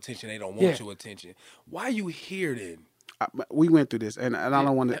need your attention, they don't want your attention. Why you here then? We went through this, and I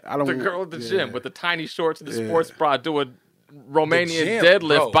don't want to. The girl at the gym with the tiny shorts and the sports bra doing Romanian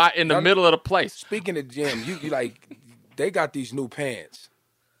deadlift in the middle of the place. Speaking of gym, you like they got these new pants.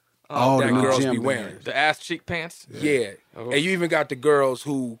 That girls be wearing the ass cheek pants. Yeah. And you even got the girls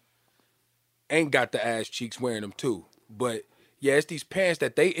who ain't got the ass cheeks wearing them too. But yeah, it's these pants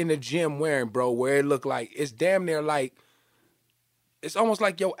that they in the gym wearing, bro, where it look like it's damn near like it's almost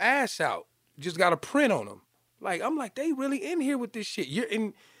like your ass out. You just got a print on them. Like, I'm like, they really in here with this shit. You're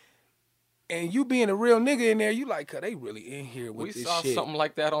in, and you being a real nigga in there, you like, they really in here with this shit. We saw something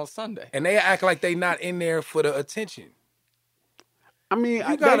like that on Sunday. And they act like they not in there for the attention. I mean,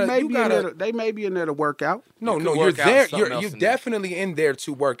 they may be in there to work out. No, you're there. You're definitely in there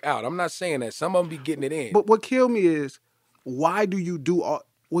to work out. I'm not saying that. Some of them be getting it in. But what killed me is, why do you do all,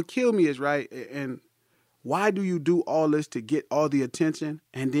 what killed me is, right, and why do you do all this to get all the attention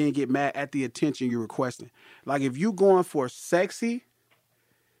and then get mad at the attention you're requesting? Like, if you going for sexy,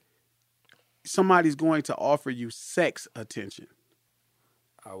 somebody's going to offer you sex attention.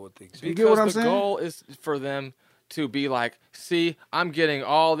 I would think so. You get what I'm saying? The goal is for them to be like, see, I'm getting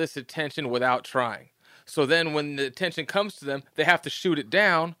all this attention without trying. So then when the attention comes to them, they have to shoot it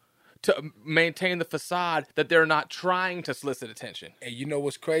down to maintain the facade that they're not trying to solicit attention. And you know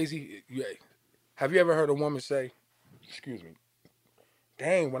what's crazy? Have you ever heard a woman say, excuse me,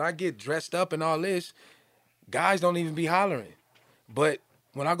 dang, when I get dressed up and all this, guys don't even be hollering. But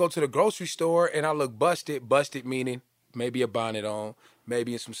when I go to the grocery store and I look busted meaning maybe a bonnet on,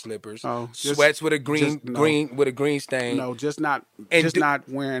 maybe in some slippers, sweats with a green stain. No, just not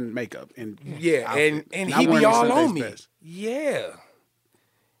wearing makeup and and he be all on me. Yeah.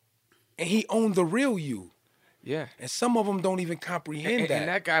 And he owned the real you. Yeah. And some of them don't even comprehend that. And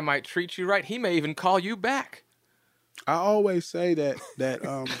that guy might treat you right. He may even call you back. I always say that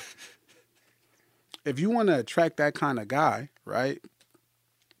if you want to attract that kind of guy, right,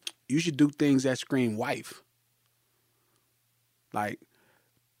 you should do things that scream wife. Like,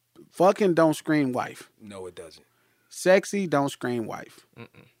 fucking don't scream wife. No, it doesn't. Sexy don't scream wife.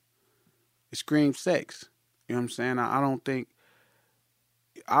 Mm-mm. It screams sex. You know what I'm saying? I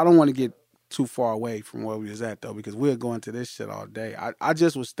don't want to get too far away from where we was at, though, because we'll go into this shit all day. I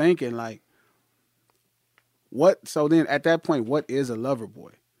just was thinking, like, so then at that point, what is a lover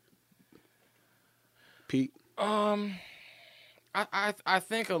boy? Pete? I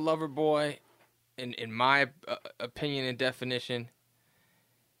think a lover boy, in my opinion and definition,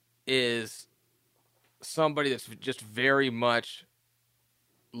 is somebody that's just very much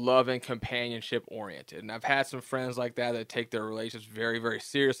love and companionship oriented. And I've had some friends like that take their relationships very, very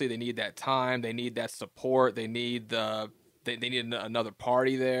seriously. They need that time. They need that support. They need they need another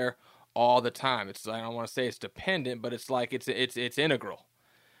party there all the time. It's, I don't want to say it's dependent, but it's like it's integral.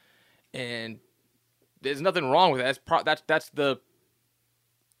 And there's nothing wrong with that. That's the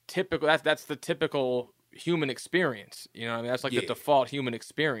typical. That's the typical human experience. You know what I mean? That's like the default human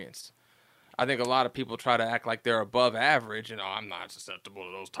experience. I think a lot of people try to act like they're above average and, I'm not susceptible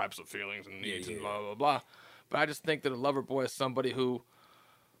to those types of feelings and needs and blah, blah, blah. But I just think that a lover boy is somebody who,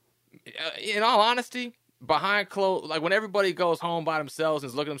 in all honesty, behind closed, like when everybody goes home by themselves and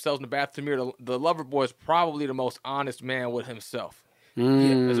is looking at themselves in the bathroom mirror, the lover boy is probably the most honest man with himself. Yeah,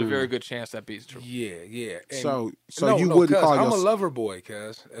 there's a very good chance that be true. Yeah. And so you wouldn't call yourself... I'm a lover boy,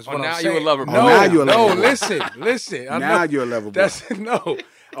 cuz. That's what I'm saying. Now you're a lover boy. Now you're a lover boy. Listen. Now you're a lover boy. No.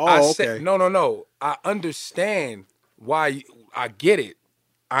 Oh, okay. No. I understand why I get it.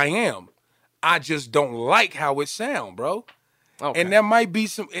 I am. I just don't like how it sound, bro. Okay. And there might be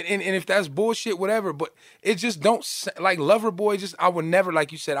some, and if that's bullshit, whatever, but it just don't, like lover boy, I would never,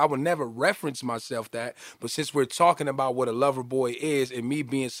 like you said, I would never reference myself that, but since we're talking about what a lover boy is and me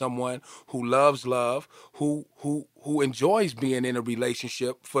being someone who loves love, who enjoys being in a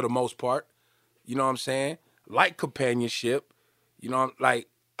relationship for the most part, you know what I'm saying? Like companionship, you know, like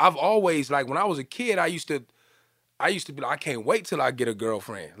I've always, like when I was a kid, I used to be like, I can't wait till I get a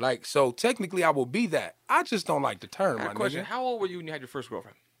girlfriend. Like, so technically I will be that. I just don't like the term, my question. nigga. How old were you when you had your first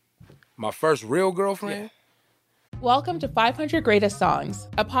girlfriend? My first real girlfriend? Yeah. Welcome to 500 Greatest Songs,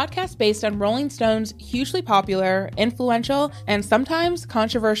 a podcast based on Rolling Stone's hugely popular, influential, and sometimes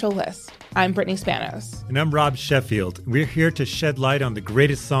controversial list. I'm Brittany Spanos. And I'm Rob Sheffield. We're here to shed light on the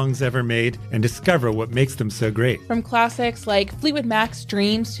greatest songs ever made and discover what makes them so great. From classics like Fleetwood Mac's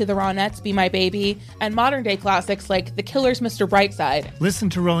Dreams to the Ronettes' Be My Baby, and modern-day classics like The Killer's Mr. Brightside. Listen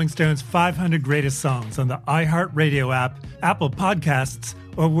to Rolling Stone's 500 Greatest Songs on the iHeartRadio app, Apple Podcasts,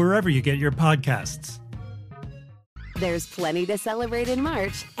 or wherever you get your podcasts. There's plenty to celebrate in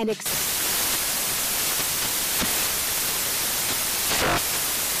March and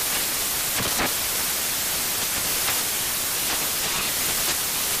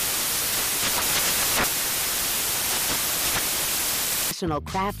National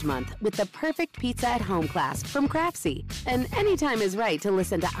Craft Month with the perfect pizza at home class from Craftsy. And anytime is right to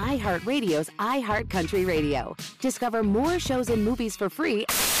listen to iHeartRadio's iHeart Country Radio. Discover more shows and movies for free.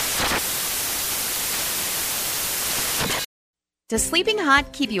 Does sleeping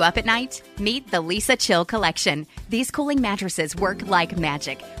hot keep you up at night? Meet the Leesa Chill Collection. These cooling mattresses work like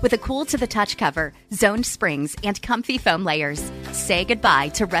magic with a cool-to-the-touch cover, zoned springs, and comfy foam layers. Say goodbye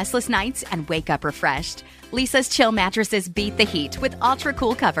to restless nights and wake up refreshed. Leesa's Chill mattresses beat the heat with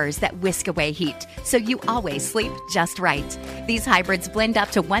ultra-cool covers that whisk away heat, so you always sleep just right. These hybrids blend up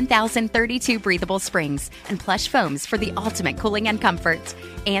to 1,032 breathable springs and plush foams for the ultimate cooling and comfort.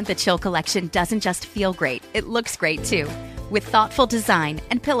 And the Chill Collection doesn't just feel great, it looks great too, with thoughtful design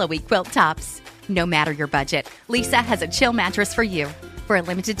and pillowy quilt tops. No matter your budget, Leesa has a Chill mattress for you. For a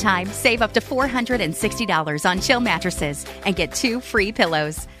limited time, save up to $460 on Chill mattresses and get 2 free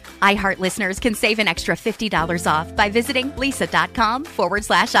pillows. iHeart listeners can save an extra $50 off by visiting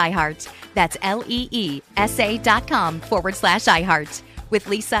leesa.com/iHeart. That's LEESA.com/iHeart. With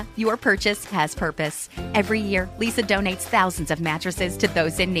Leesa, your purchase has purpose. Every year, Leesa donates thousands of mattresses to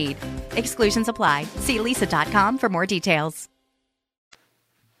those in need. Exclusions apply. See leesa.com for more details.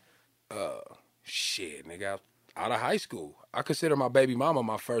 Shit, nigga, out of high school. I consider my baby mama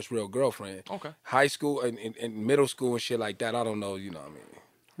my first real girlfriend. Okay. High school and middle school and shit like that, I don't know, you know what I mean?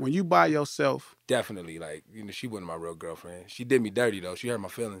 When you by yourself. Definitely, like, you know, she wasn't my real girlfriend. She did me dirty, though. She hurt my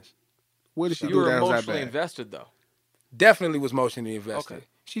feelings. What did she You do were that was that emotionally bad? invested, though. Definitely was emotionally invested. Okay.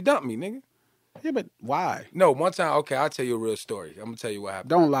 She dumped me, nigga. Yeah, but why? No, one time, okay, I'll tell you a real story. I'm going to tell you what happened.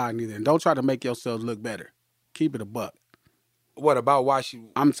 Don't lie neither. And don't try to make yourself look better. Keep it a buck. What, about why she...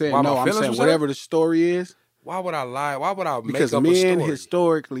 I'm saying, why no, my I'm feelings saying was whatever hurt? the story is. Why would I lie? Why would I Because make up a men story?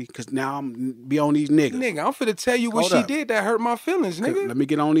 historically, because now I'm be on these niggas. Nigga, I'm finna tell you what Hold she up. did that hurt my feelings, nigga. Let me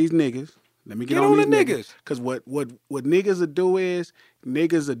get on these niggas. Let me get Get on on these the niggas. niggas. Because what niggas will do is,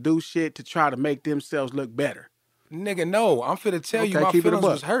 niggas will do shit to try to make themselves look better. Nigga, no. I'm finna tell you Okay, my keep it a feelings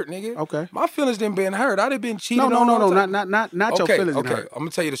buck. was hurt, nigga. Okay. My feelings didn't been hurt. I done been cheated No, on. no, all no, the time. not your Okay, feelings okay. hurt. I'm gonna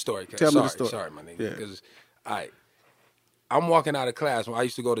tell you the story. Tell me the story. Sorry, my nigga. Yeah. Because, all right. I'm walking out of class when I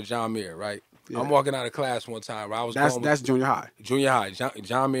used to go to John Muir, right? Yeah. I'm walking out of class one time where I was going That's junior high. junior high.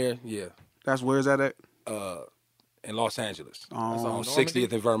 John Muir, yeah. That's where's that at? In Los Angeles. Oh. That's on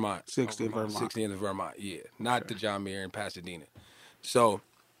 60th and Vermont. 60th and Vermont. 60th and Vermont, yeah. Not the John Muir in Pasadena. So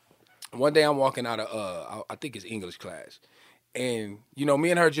one day I'm walking out of, I think it's English class. And, you know,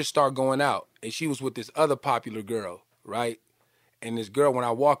 me and her just start going out. And she was with this other popular girl, right? And this girl, when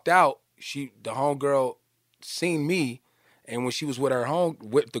I walked out, the homegirl seen me. And when she was with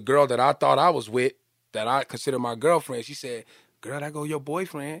with the girl that I thought I was with, that I consider my girlfriend, she said, "Girl, that go your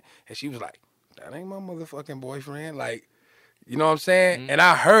boyfriend." And she was like, "That ain't my motherfucking boyfriend." Like, you know what I'm saying? And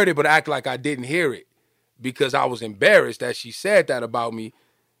I heard it, but I act like I didn't hear it because I was embarrassed that she said that about me,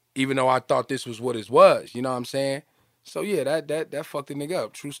 even though I thought this was what it was. You know what I'm saying? So yeah, that fucked the nigga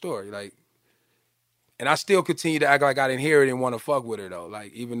up. True story. Like, and I still continue to act like I didn't hear it and want to fuck with her though.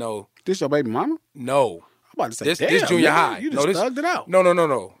 Like, even though This your baby mama? no. I'm about to say, This damn, junior nigga, high. You just thugged it out. No.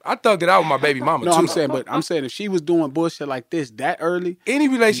 I thugged it out with my baby mama No, too. I'm saying if she was doing bullshit like this that early, Any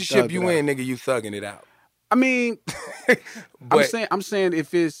relationship thugged you it in, nigga, you thugging it out. I mean, But I'm saying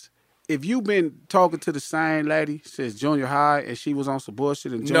if you've been talking to the same lady since junior high and she was on some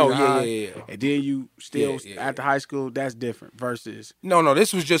bullshit in junior high, yeah. and then you still Yeah. after high school, that's different versus No,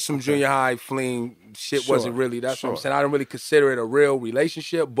 this was just some junior high fling shit. Sure, Wasn't really. That's what I'm sure. saying. I don't really consider it a real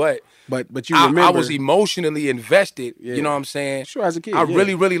relationship, but you I remember was emotionally invested. Yeah. You know what I'm saying? Sure, as a kid, I yeah.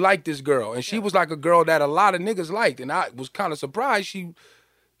 really, really liked this girl, and she was like a girl that a lot of niggas liked, and I was kind of surprised she.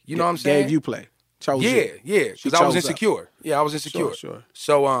 You know what I'm saying? Gave you play. Chose Yeah, you. yeah. She Because I was chose up. insecure. Yeah, I was insecure. Sure.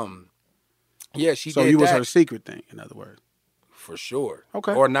 So yeah, she So did you was that. her secret thing, in other words. For sure.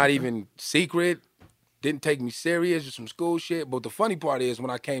 Okay. Or not even secret. Didn't take me serious, just some school shit. But the funny part is when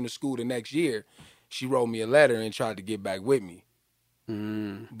I came to school the next year, she wrote me a letter and tried to get back with me.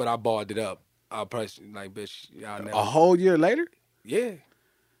 But I balled it up. I pressed like, bitch, y'all never. A whole year later? Yeah.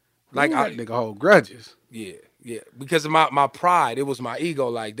 Like That nigga hold grudges. Yeah. Because of my pride, it was my ego.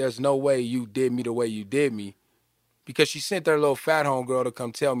 Like, there's no way you did me the way you did me. Because she sent her little fat homegirl to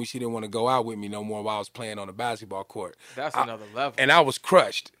come tell me she didn't want to go out with me no more while I was playing on the basketball court. That's another level. And I was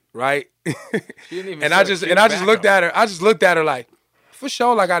crushed, right? She didn't even and I say just cute looked back at her. I just looked at her like, for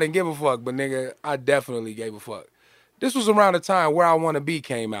sure, like I didn't give a fuck. But nigga, I definitely gave a fuck. This was around the time Where I Want to Be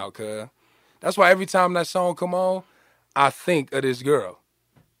came out, cuz. That's why every time that song come on, I think of this girl.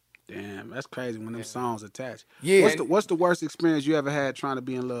 Damn, that's crazy when them songs attach. Yeah. What's the worst experience you ever had trying to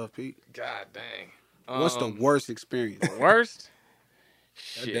be in love, Pete? God dang. What's the worst experience? Worst?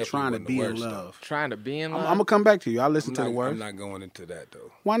 That Trying to definitely be in wasn't the worst, love. Trying to be in love? I'm gonna come back to you. I'll listen to the I'm worst. not going into that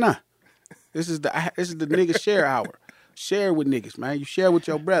though. Why not? This is the nigga share hour. Share with niggas, man. You share with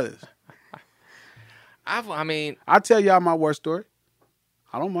your brothers. I mean, I'll tell y'all my worst story.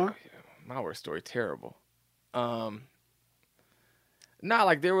 I don't mind. my worst story, terrible. Not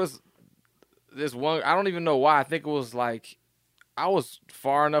like there was this one, I don't even know why. I think it was like I was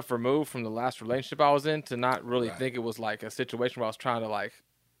far enough removed from the last relationship I was in to not really think it was like a situation where I was trying to like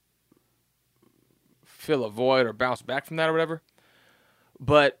fill a void or bounce back from that or whatever.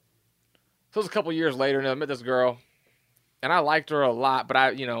 But so it was a couple years later, and I met this girl, and I liked her a lot, but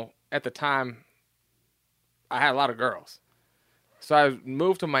at the time, I had a lot of girls. So I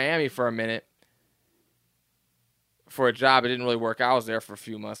moved to Miami for a minute for a job. It didn't really work out. I was there for a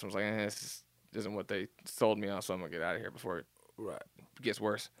few months. I was like, this isn't what they sold me on, so I'm going to get out of here before it gets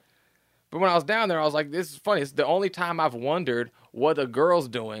worse. But when I was down there, I was like, this is funny. It's the only time I've wondered what a girl's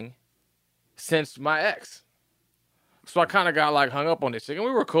doing since my ex. So I kind of got like hung up on this chick. And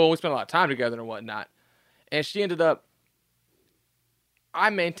we were cool. We spent a lot of time together and whatnot. And she ended up, I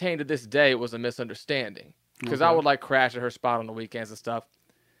maintained to this day it was a misunderstanding. Because I would like crash at her spot on the weekends and stuff.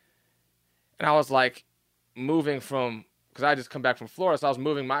 And I was like moving from, because I just come back from Florida, so I was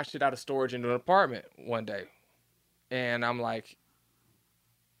moving my shit out of storage into an apartment one day. And I'm like,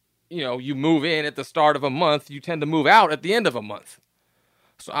 you know, you move in at the start of a month, you tend to move out at the end of a month.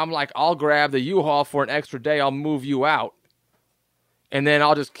 So I'm like, I'll grab the U-Haul for an extra day, I'll move you out. And then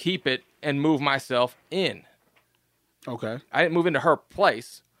I'll just keep it and move myself in. Okay. I didn't move into her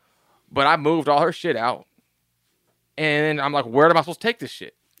place, but I moved all her shit out. And I'm like, where am I supposed to take this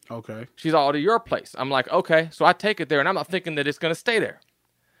shit? Okay. She's all to your place. I'm like, okay. So I take it there, and I'm not thinking that it's going to stay there.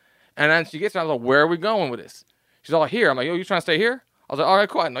 And then she gets there, I was like, where are we going with this? She's all here. I'm like, yo, you trying to stay here? I was like, all right,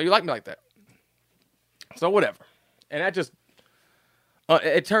 cool. I know you like me like that. So whatever. And that just,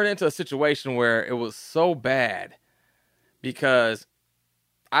 it turned into a situation where it was so bad because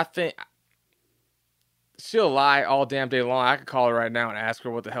I think she'll lie all damn day long. I could call her right now and ask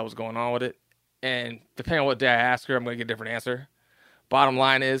her what the hell was going on with it. And depending on what day I ask her, I'm going to get a different answer. Bottom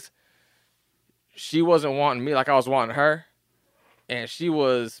line is, she wasn't wanting me like I was wanting her. And she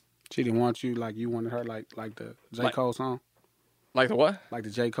didn't want you like you wanted her, like the J. Cole song? Like the what? Like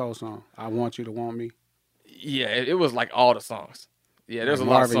the J. Cole song. I want you to want me. Yeah, it was like all the songs. Yeah, there's like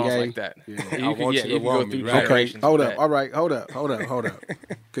a lot of songs Gaye. Like that. Yeah. You can go through generations. Hold up. All right, hold up.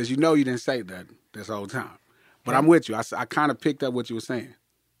 Because you know you didn't say that this whole time. But I'm with you. I kind of picked up what you were saying.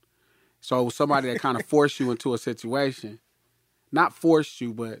 So it was somebody that kind of forced you into a situation. Not forced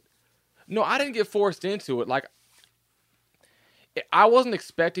you, but... No, I didn't get forced into it. Like, I wasn't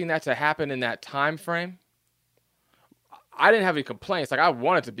expecting that to happen in that time frame. I didn't have any complaints. Like, I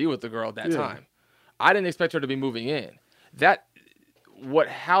wanted to be with the girl at that time. I didn't expect her to be moving in.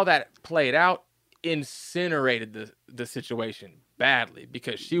 How that played out incinerated the situation badly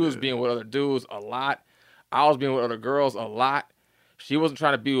because she was being with other dudes a lot. I was being with other girls a lot. She wasn't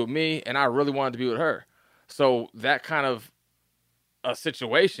trying to be with me, and I really wanted to be with her. So that kind of a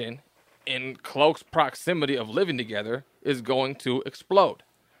situation in close proximity of living together is going to explode.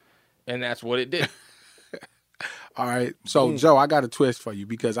 And that's what it did. All right. So, Joe, I got a twist for you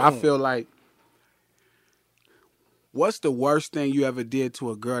because I feel like, what's the worst thing you ever did to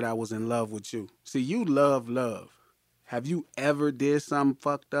a girl that was in love with you? See, you love love. Have you ever did something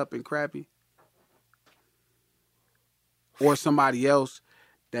fucked up and crappy? Or somebody else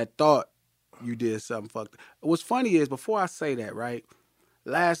that thought you did something fucked up. What's funny is, before I say that, right,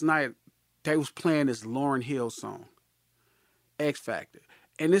 last night they was playing this Lauryn Hill song, X Factor.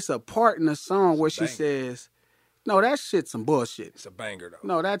 And it's a part in the song where she says, no, that shit's some bullshit. It's a banger, though.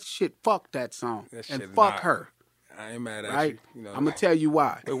 No, that shit, fuck that song. That and shit fuck not. her. I ain't mad at right? you. I'm going to tell you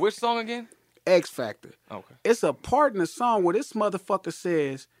why. Wait, which song again? X Factor. Okay. It's a part in the song where this motherfucker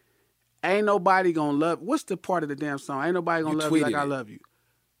says, ain't nobody gonna love. What's the part of the damn song? Ain't nobody gonna love you like I love you.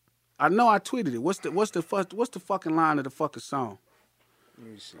 I know I tweeted it. What's the fucking line of the fucking song?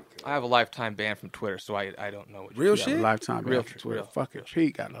 Let me see. I have a lifetime ban from Twitter, so I don't know what real shit. shit. Lifetime ban from Twitter. Fucking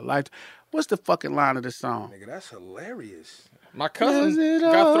Pete got a lifetime. What's the fucking line of the song? Nigga, that's hilarious. My cousin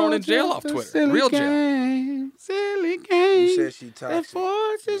got thrown in jail off Twitter. Real jail. Silly game. You said she toxic. That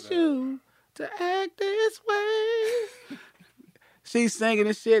forces you to act this way. She's singing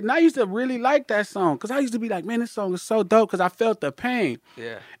this shit. And I used to really like that song because I used to be like, man, this song is so dope because I felt the pain.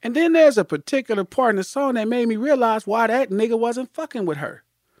 Yeah. And then there's a particular part in the song that made me realize why that nigga wasn't fucking with her.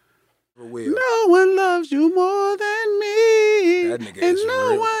 No one loves you more than me. That nigga and is no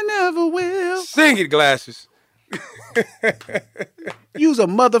real. one ever will. Sing it, Glasses. Use a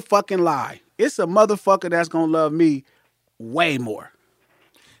motherfucking lie. It's a motherfucker that's gonna love me way more.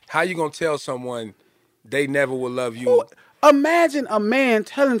 How you gonna tell someone they never will love you Imagine a man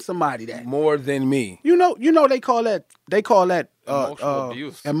telling somebody that more than me? You know they call that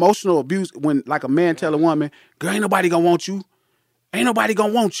emotional abuse when like a man tell a woman, girl, ain't nobody gonna want you. Ain't nobody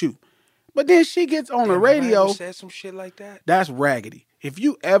gonna want you. But then she gets on the radio. Said some shit like that. That's raggedy. If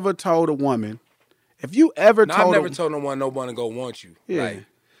you ever told a woman, I've never told no one nobody gonna want you. Yeah.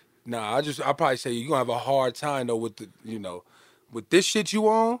 Like, I probably say you're gonna have a hard time though with with this shit you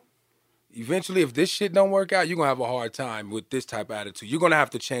on. Eventually, if this shit don't work out, you're gonna have a hard time with this type of attitude. You're gonna have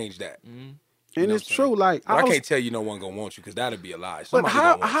to change that. Mm-hmm. And it's true. Like I can't tell you no one gonna want you because that'd be a lie. But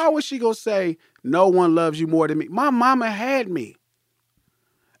how is she gonna say no one loves you more than me? My mama had me.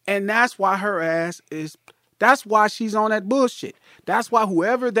 And that's why her ass is, that's why she's on that bullshit. That's why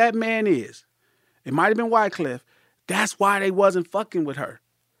whoever that man is, it might have been Wycliffe, that's why they wasn't fucking with her.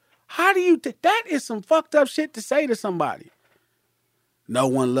 How do you, that is some fucked up shit to say to somebody. No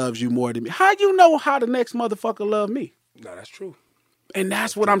one loves you more than me. How you know how the next motherfucker love me? No, that's true. And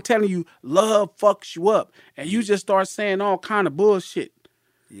that's what I'm telling you. Love fucks you up. And you just start saying all kind of bullshit.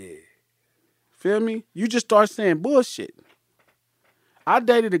 Yeah. Feel me? You just start saying bullshit. I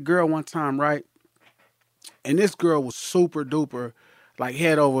dated a girl one time, right? And this girl was super duper, like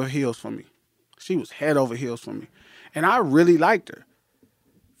head over heels for me. She was head over heels for me. And I really liked her.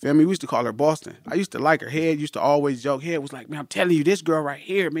 Feel me? We used to call her Boston. I used to like her. Head used to always joke. Head was like, man, I'm telling you, this girl right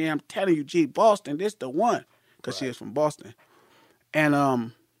here, man, I'm telling you, G, Boston, this the one. Because she is from Boston. And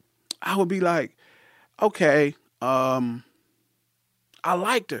I would be like, okay, I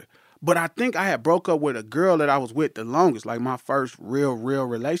liked her. But I think I had broke up with a girl that I was with the longest, like my first real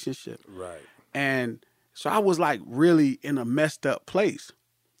relationship. Right. And so I was like really in a messed up place.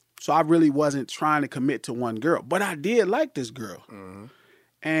 So I really wasn't trying to commit to one girl. But I did like this girl. Mm-hmm.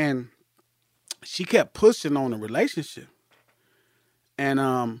 And she kept pushing on a relationship. And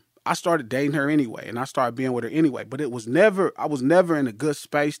I started dating her anyway. And I started being with her anyway. But I was never in a good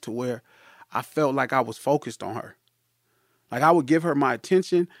space to where I felt like I was focused on her. Like I would give her my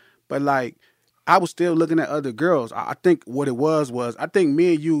attention, but like I was still looking at other girls. I think what it was I think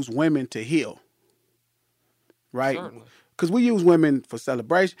men use women to heal. Right? Because we use women for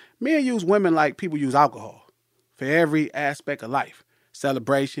celebration. Men use women like people use alcohol for every aspect of life.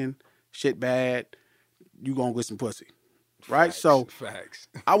 Celebration, shit bad, you gonna get some pussy. Right? Facts.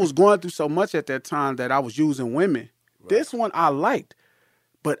 I was going through so much at that time that I was using women. Right. This one I liked,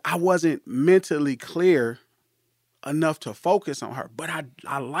 but I wasn't mentally clear enough to focus on her. But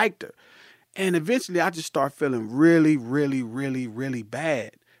I liked her. And eventually I just started feeling really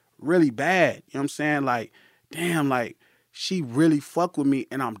bad. Really bad. You know what I'm saying? Like, damn, like, she really fuck with me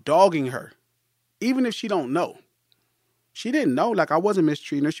and I'm dogging her. Even if she don't know. She didn't know. Like, I wasn't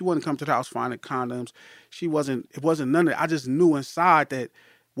mistreating her. She wasn't come to the house finding condoms. It wasn't none of that. I just knew inside that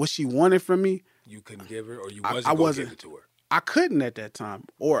what she wanted from me. You couldn't give her, or you wasn't going to give it to her? I couldn't at that time.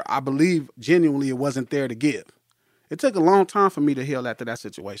 Or I believe genuinely it wasn't there to give. It took a long time for me to heal after that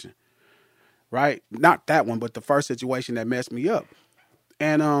situation. Right? Not that one, but the first situation that messed me up.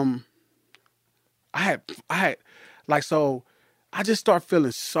 And I just start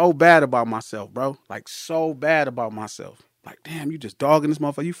feeling so bad about myself, bro. Like, so bad about myself. Like, damn, you just dogging this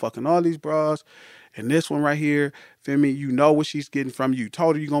motherfucker. You fucking all these bras. And this one right here, feel me? You know what she's getting from you. You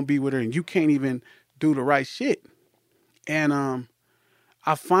told her you're going to be with her, and you can't even do the right shit. And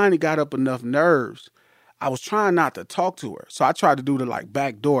I finally got up enough nerves. I was trying not to talk to her. So I tried to do the, like,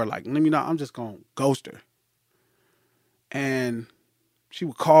 back door. Like, let me know, I'm just going to ghost her. And she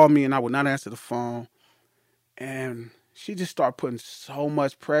would call me, and I would not answer the phone. And she just started putting so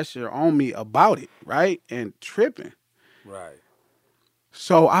much pressure on me about it, right? And tripping. Right.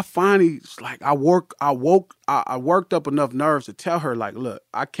 So I finally, like, I worked up enough nerves to tell her, like, look,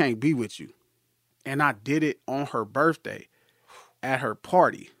 I can't be with you. And I did it on her birthday at her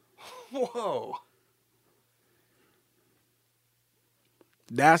party. Whoa.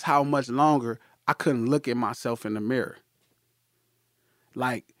 That's how much longer I couldn't look at myself in the mirror.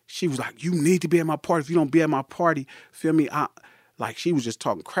 Like, she was like, you need to be at my party. If you don't be at my party, feel me? Like, she was just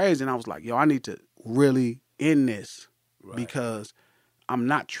talking crazy. And I was like, yo, I need to really end this because I'm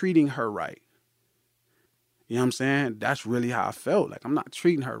not treating her right. You know what I'm saying? That's really how I felt. Like, I'm not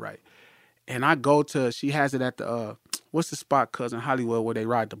treating her right. And I go to, she has it at the, what's the spot, cuz, in Hollywood where they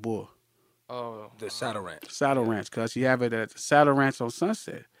ride the bull? Oh, the Saddle Ranch. Saddle Ranch, cuz. She have it at the Saddle Ranch on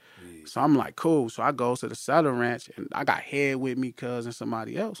Sunset. Yeah. So I'm like, cool. So I go to the Saddle Ranch, and I got Head with me, cuz, and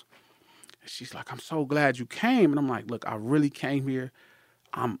somebody else. And she's like, I'm so glad you came. And I'm like, look, I really came here.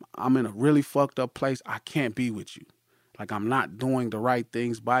 I'm in a really fucked up place. I can't be with you. Like, I'm not doing the right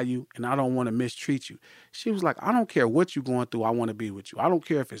things by you, and I don't want to mistreat you. She was like, I don't care what you're going through. I want to be with you. I don't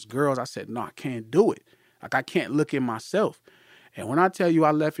care if it's girls. I said, no, I can't do it. Like, I can't look at myself. And when I tell you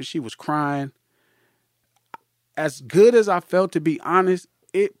I left her, she was crying. As good as I felt, to be honest,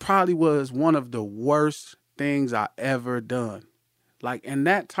 it probably was one of the worst things I ever done. Like, and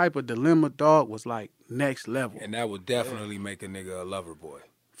that type of dilemma, dog, was like next level. And that would definitely make a nigga a lover boy.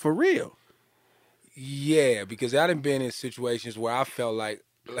 For real. Yeah, because I done been in situations where I felt like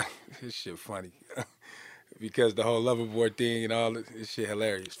this shit funny. Because the whole lover boy thing and all this shit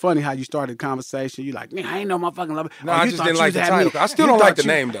hilarious. It's funny how you started the conversation. You like, man, I ain't know my fucking lover. No, I just didn't like the title. I still don't like the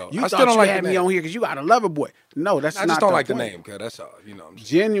name, though. I still don't like had me on here because you got a lover boy. No, that's not the point. I just don't like the name, cuz that's all. You know what I'm saying?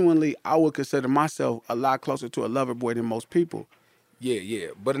 Genuinely, I would consider myself a lot closer to a lover boy than most people. Yeah.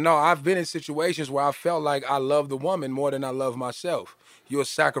 But no, I've been in situations where I felt like I love the woman more than I love myself. You'll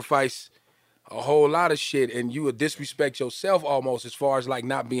sacrifice a whole lot of shit, and you would disrespect yourself almost as far as like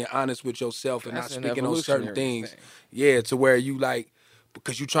not being honest with yourself and That's not an speaking on certain evolutionary things. thing. Yeah, to where you like,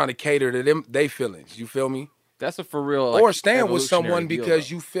 because you trying to cater to them, they feelings. You feel me? That's a for real. Like, or staying with someone deal, because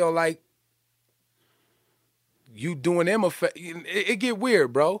though. you feel like you doing them a it get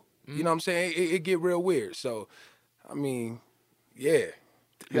weird, bro. You know what I'm saying? It get real weird. So, I mean, yeah.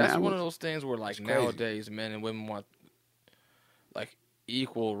 That's one of those things where, like, nowadays, men and women want, like,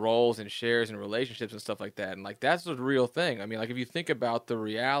 equal roles and shares in relationships and stuff like that. And, like, that's a real thing. I mean, like, if you think about the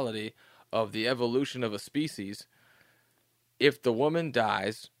reality of the evolution of a species, if the woman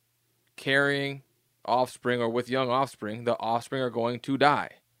dies carrying offspring or with young offspring, the offspring are going to die.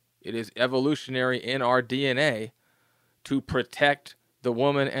 It is evolutionary in our DNA to protect the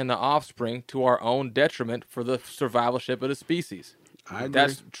woman and the offspring to our own detriment for the survivalship of the species. I agree.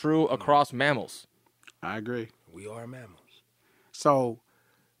 That's true across mammals. I agree. We are mammals. So,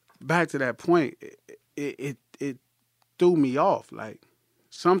 back to that point, it threw me off. Like,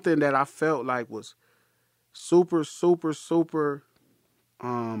 something that I felt like was super,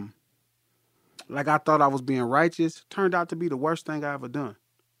 like I thought I was being righteous, turned out to be the worst thing I ever done.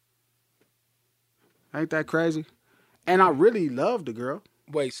 Ain't that crazy? And I really loved the girl.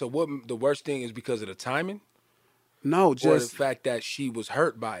 Wait, so what? The worst thing is because of the timing? No, Or just the fact that she was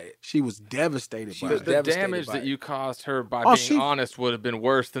hurt by it. she was devastated by it. The damage that you caused her by Oh, being honest would have been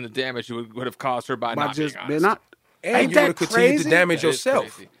worse than the damage you would have caused her by not just being being honest. And Ain't you that would have continued crazy? to damage That is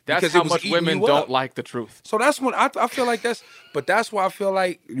yourself. crazy. That's because how it was much eating women you don't up. like the truth. So that's when I feel like that's why I feel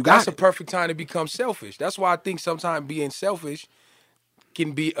like got that's a it. perfect time to become selfish. That's why I think sometimes being selfish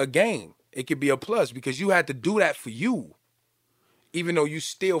can be a gain. It can be a plus because you had to do that for you. Even though you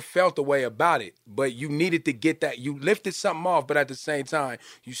still felt the way about it, but you needed to get that. You lifted something off, but at the same time,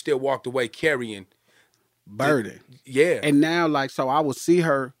 you still walked away carrying burden. Yeah. And now, like, so I would see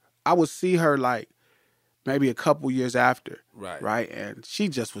her like maybe a couple years after. Right. And she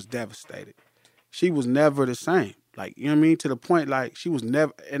just was devastated. She was never the same. Like, you know what I mean? To the point, like, she was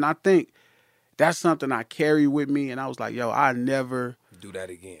never, and I think that's something I carry with me. And I was like, yo, I never do that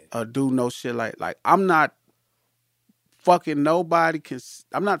again. Do no shit like I'm not fucking nobody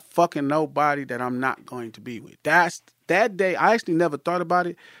I'm not fucking nobody that I'm not going to be with. That day, I actually never thought about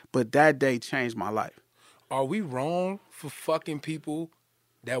it, but that day changed my life. Are we wrong for fucking people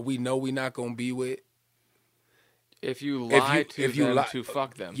that we know we're not gonna be with? If you lie to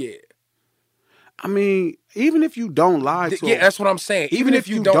fuck them. Yeah. I mean, even if you don't lie to yeah, that's what I'm saying. Even if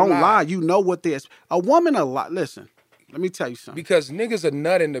you don't lie, you know what this. A woman listen, let me tell you something. Because niggas are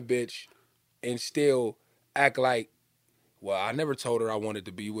nut in the bitch and still act like, well, I never told her I wanted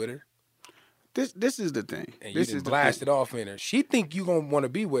to be with her. This is the thing. And this you is just blasted off in her. She think you gonna want to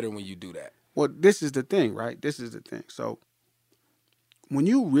be with her when you do that. Well, this is the thing, right? This is the thing. So when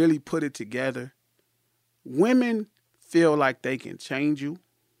you really put it together, women feel like they can change you.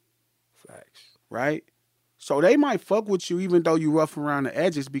 Facts. Right? So they might fuck with you even though you rough around the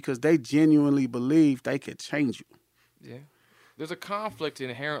edges because they genuinely believe they could change you. Yeah. There's a conflict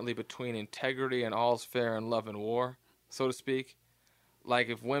inherently between integrity and all's fair in love and war, so to speak. Like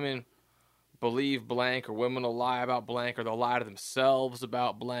if women believe blank or women will lie about blank or they'll lie to themselves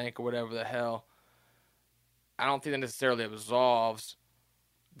about blank or whatever the hell, I don't think that necessarily absolves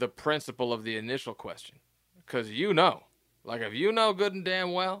the principle of the initial question. Because like if you know good and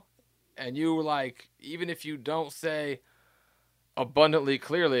damn well, and you like, even if you don't say abundantly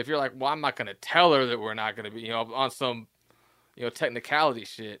clearly, if you're like, well, I'm not going to tell her that we're not going to be, on some, technicality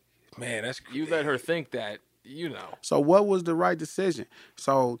shit. Man, that's crazy. You let her think that, So what was the right decision?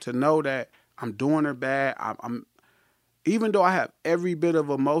 So to know that I'm doing her bad, I'm even though I have every bit of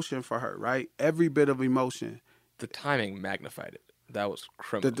emotion for her, right? Every bit of emotion. The timing magnified it. That was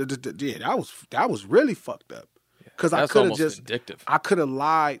criminal. Yeah, that was really fucked up. Because I could have just vindictive. I could have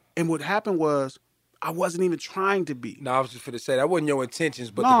lied, and what happened was I wasn't even trying to be. No, I was just going to say that wasn't your intentions,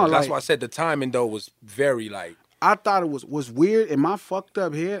 but that's why I said the timing though was very like. I thought it was weird in my fucked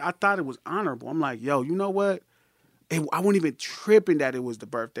up head. I thought it was honorable. I'm like, yo, you know what? I wasn't even tripping that it was the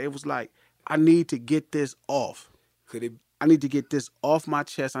birthday. It was like I need to get this off. I need to get this off my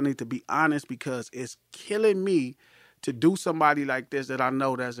chest. I need to be honest because it's killing me to do somebody like this that I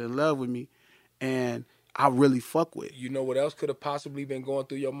know that's in love with me, and I really fuck with. You know what else could have possibly been going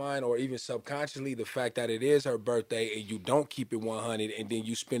through your mind, or even subconsciously, the fact that it is her birthday and you don't keep it 100, and then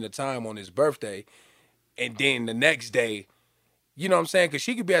you spend the time on his birthday, and then the next day, you know what I'm saying? Because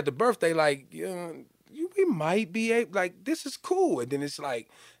she could be at the birthday like, we might be like, this is cool, and then it's like,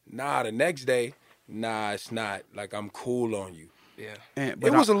 nah, the next day, nah, it's not. Like I'm cool on you. Yeah. But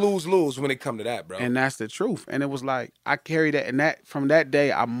it was a lose-lose when it come to that, bro. And that's the truth. And it was like, I carried that. And that from that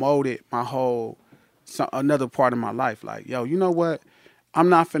day, I molded my whole, another part of my life. Like, yo, you know what? I'm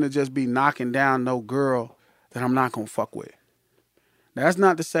not finna just be knocking down no girl that I'm not gonna fuck with. Now, that's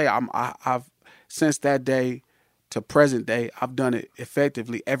not to say I've since that day to present day, I've done it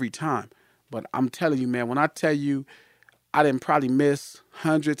effectively every time. But I'm telling you, man, when I tell you I didn't probably miss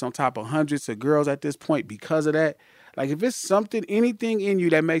hundreds on top of hundreds of girls at this point because of that. Like, if it's something, anything in you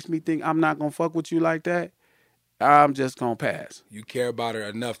that makes me think I'm not going to fuck with you like that, I'm just going to pass. You care about her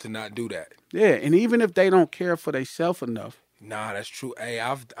enough to not do that. Yeah, and even if they don't care for themselves enough. Nah, that's true. Hey,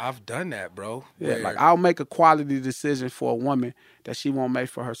 I've done that, bro. Yeah, like I'll make a quality decision for a woman that she won't make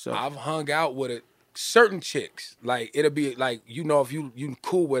for herself. I've hung out with certain chicks. Like, it'll be like, you know, if you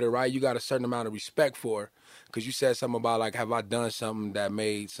cool with her, right, you got a certain amount of respect for her. Because you said something about, like, have I done something that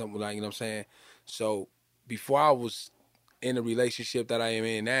made something, like, you know what I'm saying? So before I was in the relationship that I am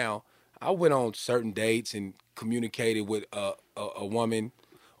in now, I went on certain dates and communicated with a woman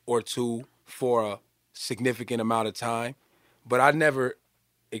or two for a significant amount of time. But I never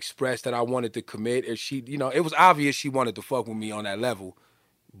expressed that I wanted to commit. Or she, you know, it was obvious she wanted to fuck with me on that level.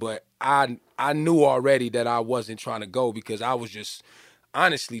 But I knew already that I wasn't trying to go because I was just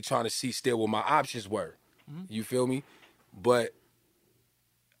honestly trying to see still what my options were. Mm-hmm. You feel me? But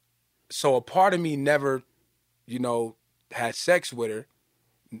so a part of me never, you know, had sex with her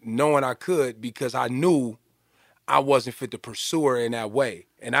knowing I could because I knew I wasn't fit to pursue her in that way.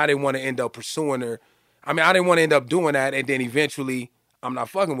 And I didn't want to end up pursuing her. I mean, I didn't want to end up doing that and then eventually I'm not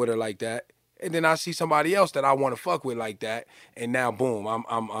fucking with her like that. And then I see somebody else that I want to fuck with like that, and now boom,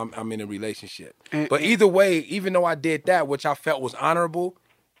 I'm in a relationship. But either way, even though I did that, which I felt was honorable,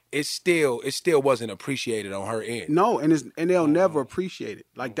 it still wasn't appreciated on her end. No, and they'll never appreciate it.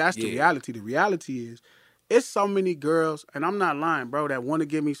 Like, that's the reality. The reality is, it's so many girls, and I'm not lying, bro, that want to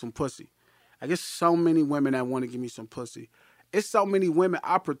give me some pussy. Like, it's so many women that want to give me some pussy. It's so many women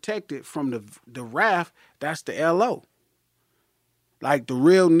I protected from the wrath. That's the LO. Like, the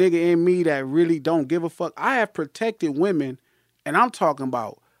real nigga in me that really don't give a fuck. I have protected women, and I'm talking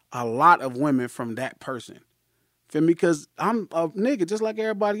about a lot of women from that person. Feel me? Because I'm a nigga just like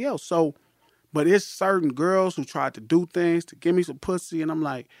everybody else. So, but it's certain girls who tried to do things to give me some pussy, and I'm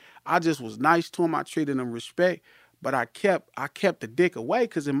like, I just was nice to them. I treated them respect, but I kept the dick away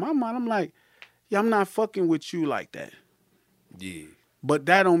because in my mind, I'm like, yeah, I'm not fucking with you like that. Yeah. But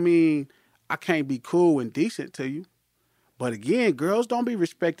that don't mean I can't be cool and decent to you. But again, girls don't be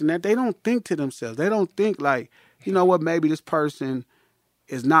respecting that. They don't think to themselves. They don't think like, you know what, maybe this person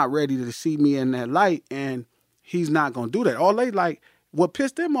is not ready to see me in that light and he's not going to do that. All they like, what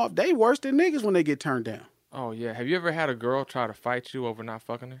pissed them off, they worse than niggas when they get turned down. Oh, yeah. Have you ever had a girl try to fight you over not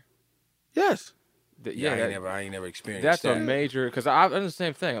fucking her? Yes. I ain't never experienced that's that. That's a major, because I've done the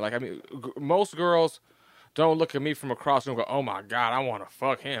same thing. Like, I mean, most girls don't look at me from across and go, oh, my God, I want to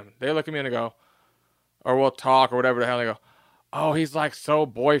fuck him. They look at me and they go, or we'll talk or whatever the hell, they go, oh, he's like so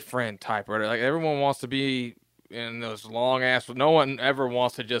boyfriend type, or like everyone wants to be in those long ass. No one ever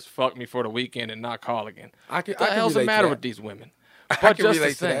wants to just fuck me for the weekend and not call again. What the hell's the matter with these women? But I can just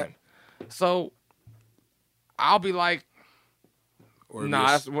relate the same. to that. So I'll be like, nah,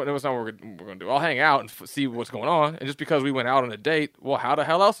 that's not what we're gonna do. I'll hang out and see what's going on, and just because we went out on a date, well, how the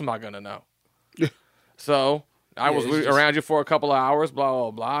hell else am I gonna know? So I was around you for a couple of hours, blah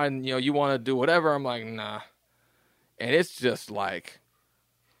blah blah, and you know you want to do whatever. I'm like, nah. And it's just like,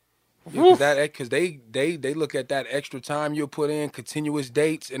 because they look at that extra time you'll put in, continuous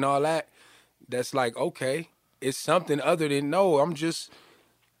dates and all that. That's like, okay, it's something other than no.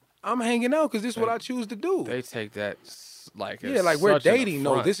 I'm hanging out because this is what I choose to do. They take that like like we're dating.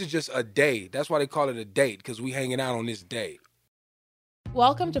 No, this is just a day. That's why they call it a date, because we hanging out on this day.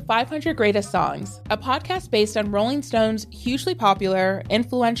 Welcome to 500 Greatest Songs, a podcast based on Rolling Stone's hugely popular,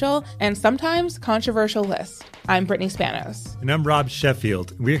 influential, and sometimes controversial list. I'm Brittany Spanos. And I'm Rob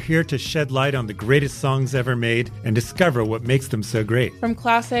Sheffield. We're here to shed light on the greatest songs ever made and discover what makes them so great. From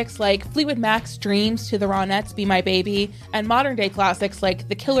classics like Fleetwood Mac's Dreams to the Ronettes' Be My Baby, and modern-day classics like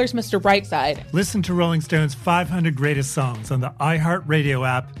The Killer's Mr. Brightside. Listen to Rolling Stone's 500 Greatest Songs on the iHeartRadio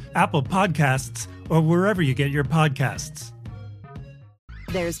app, Apple Podcasts, or wherever you get your podcasts.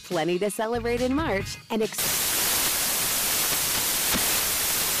 There's plenty to celebrate in March and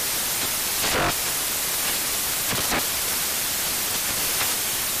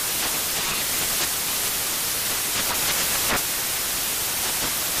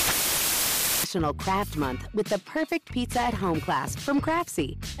National Craft Month with the perfect pizza at home class from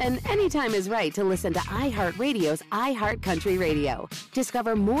Craftsy. And anytime is right to listen to iHeartRadio's iHeart Country Radio.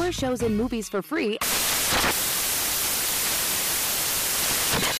 Discover more shows and movies for free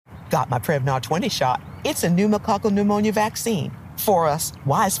Got my Prevnar 20 shot. It's a pneumococcal pneumonia vaccine. For us,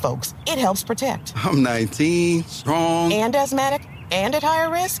 wise folks, it helps protect. I'm 19, strong. And asthmatic, and at higher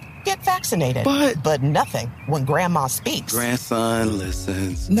risk. Get vaccinated. But nothing when grandma speaks. Grandson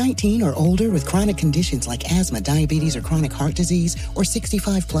listens. 19 or older with chronic conditions like asthma, diabetes, or chronic heart disease, or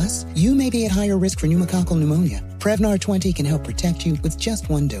 65 plus, you may be at higher risk for pneumococcal pneumonia. Prevnar 20 can help protect you with just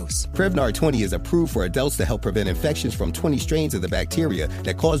one dose. Prevnar 20 is approved for adults to help prevent infections from 20 strains of the bacteria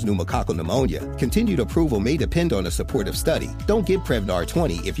that cause pneumococcal pneumonia. Continued approval may depend on a supportive study. Don't get Prevnar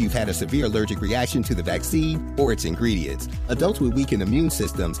 20 if you've had a severe allergic reaction to the vaccine or its ingredients. Adults with weakened immune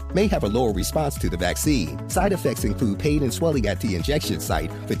systems may have a lower response to the vaccine. Side effects include pain and swelling at the injection site,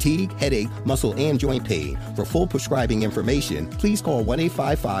 fatigue, headache, muscle, and joint pain. For full prescribing information, please call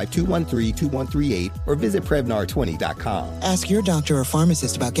 1-855-213-2138 or visit Prevnar20.com. Ask your doctor or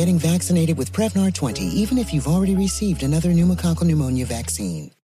pharmacist about getting vaccinated with Prevnar 20, even if you've already received another pneumococcal pneumonia vaccine.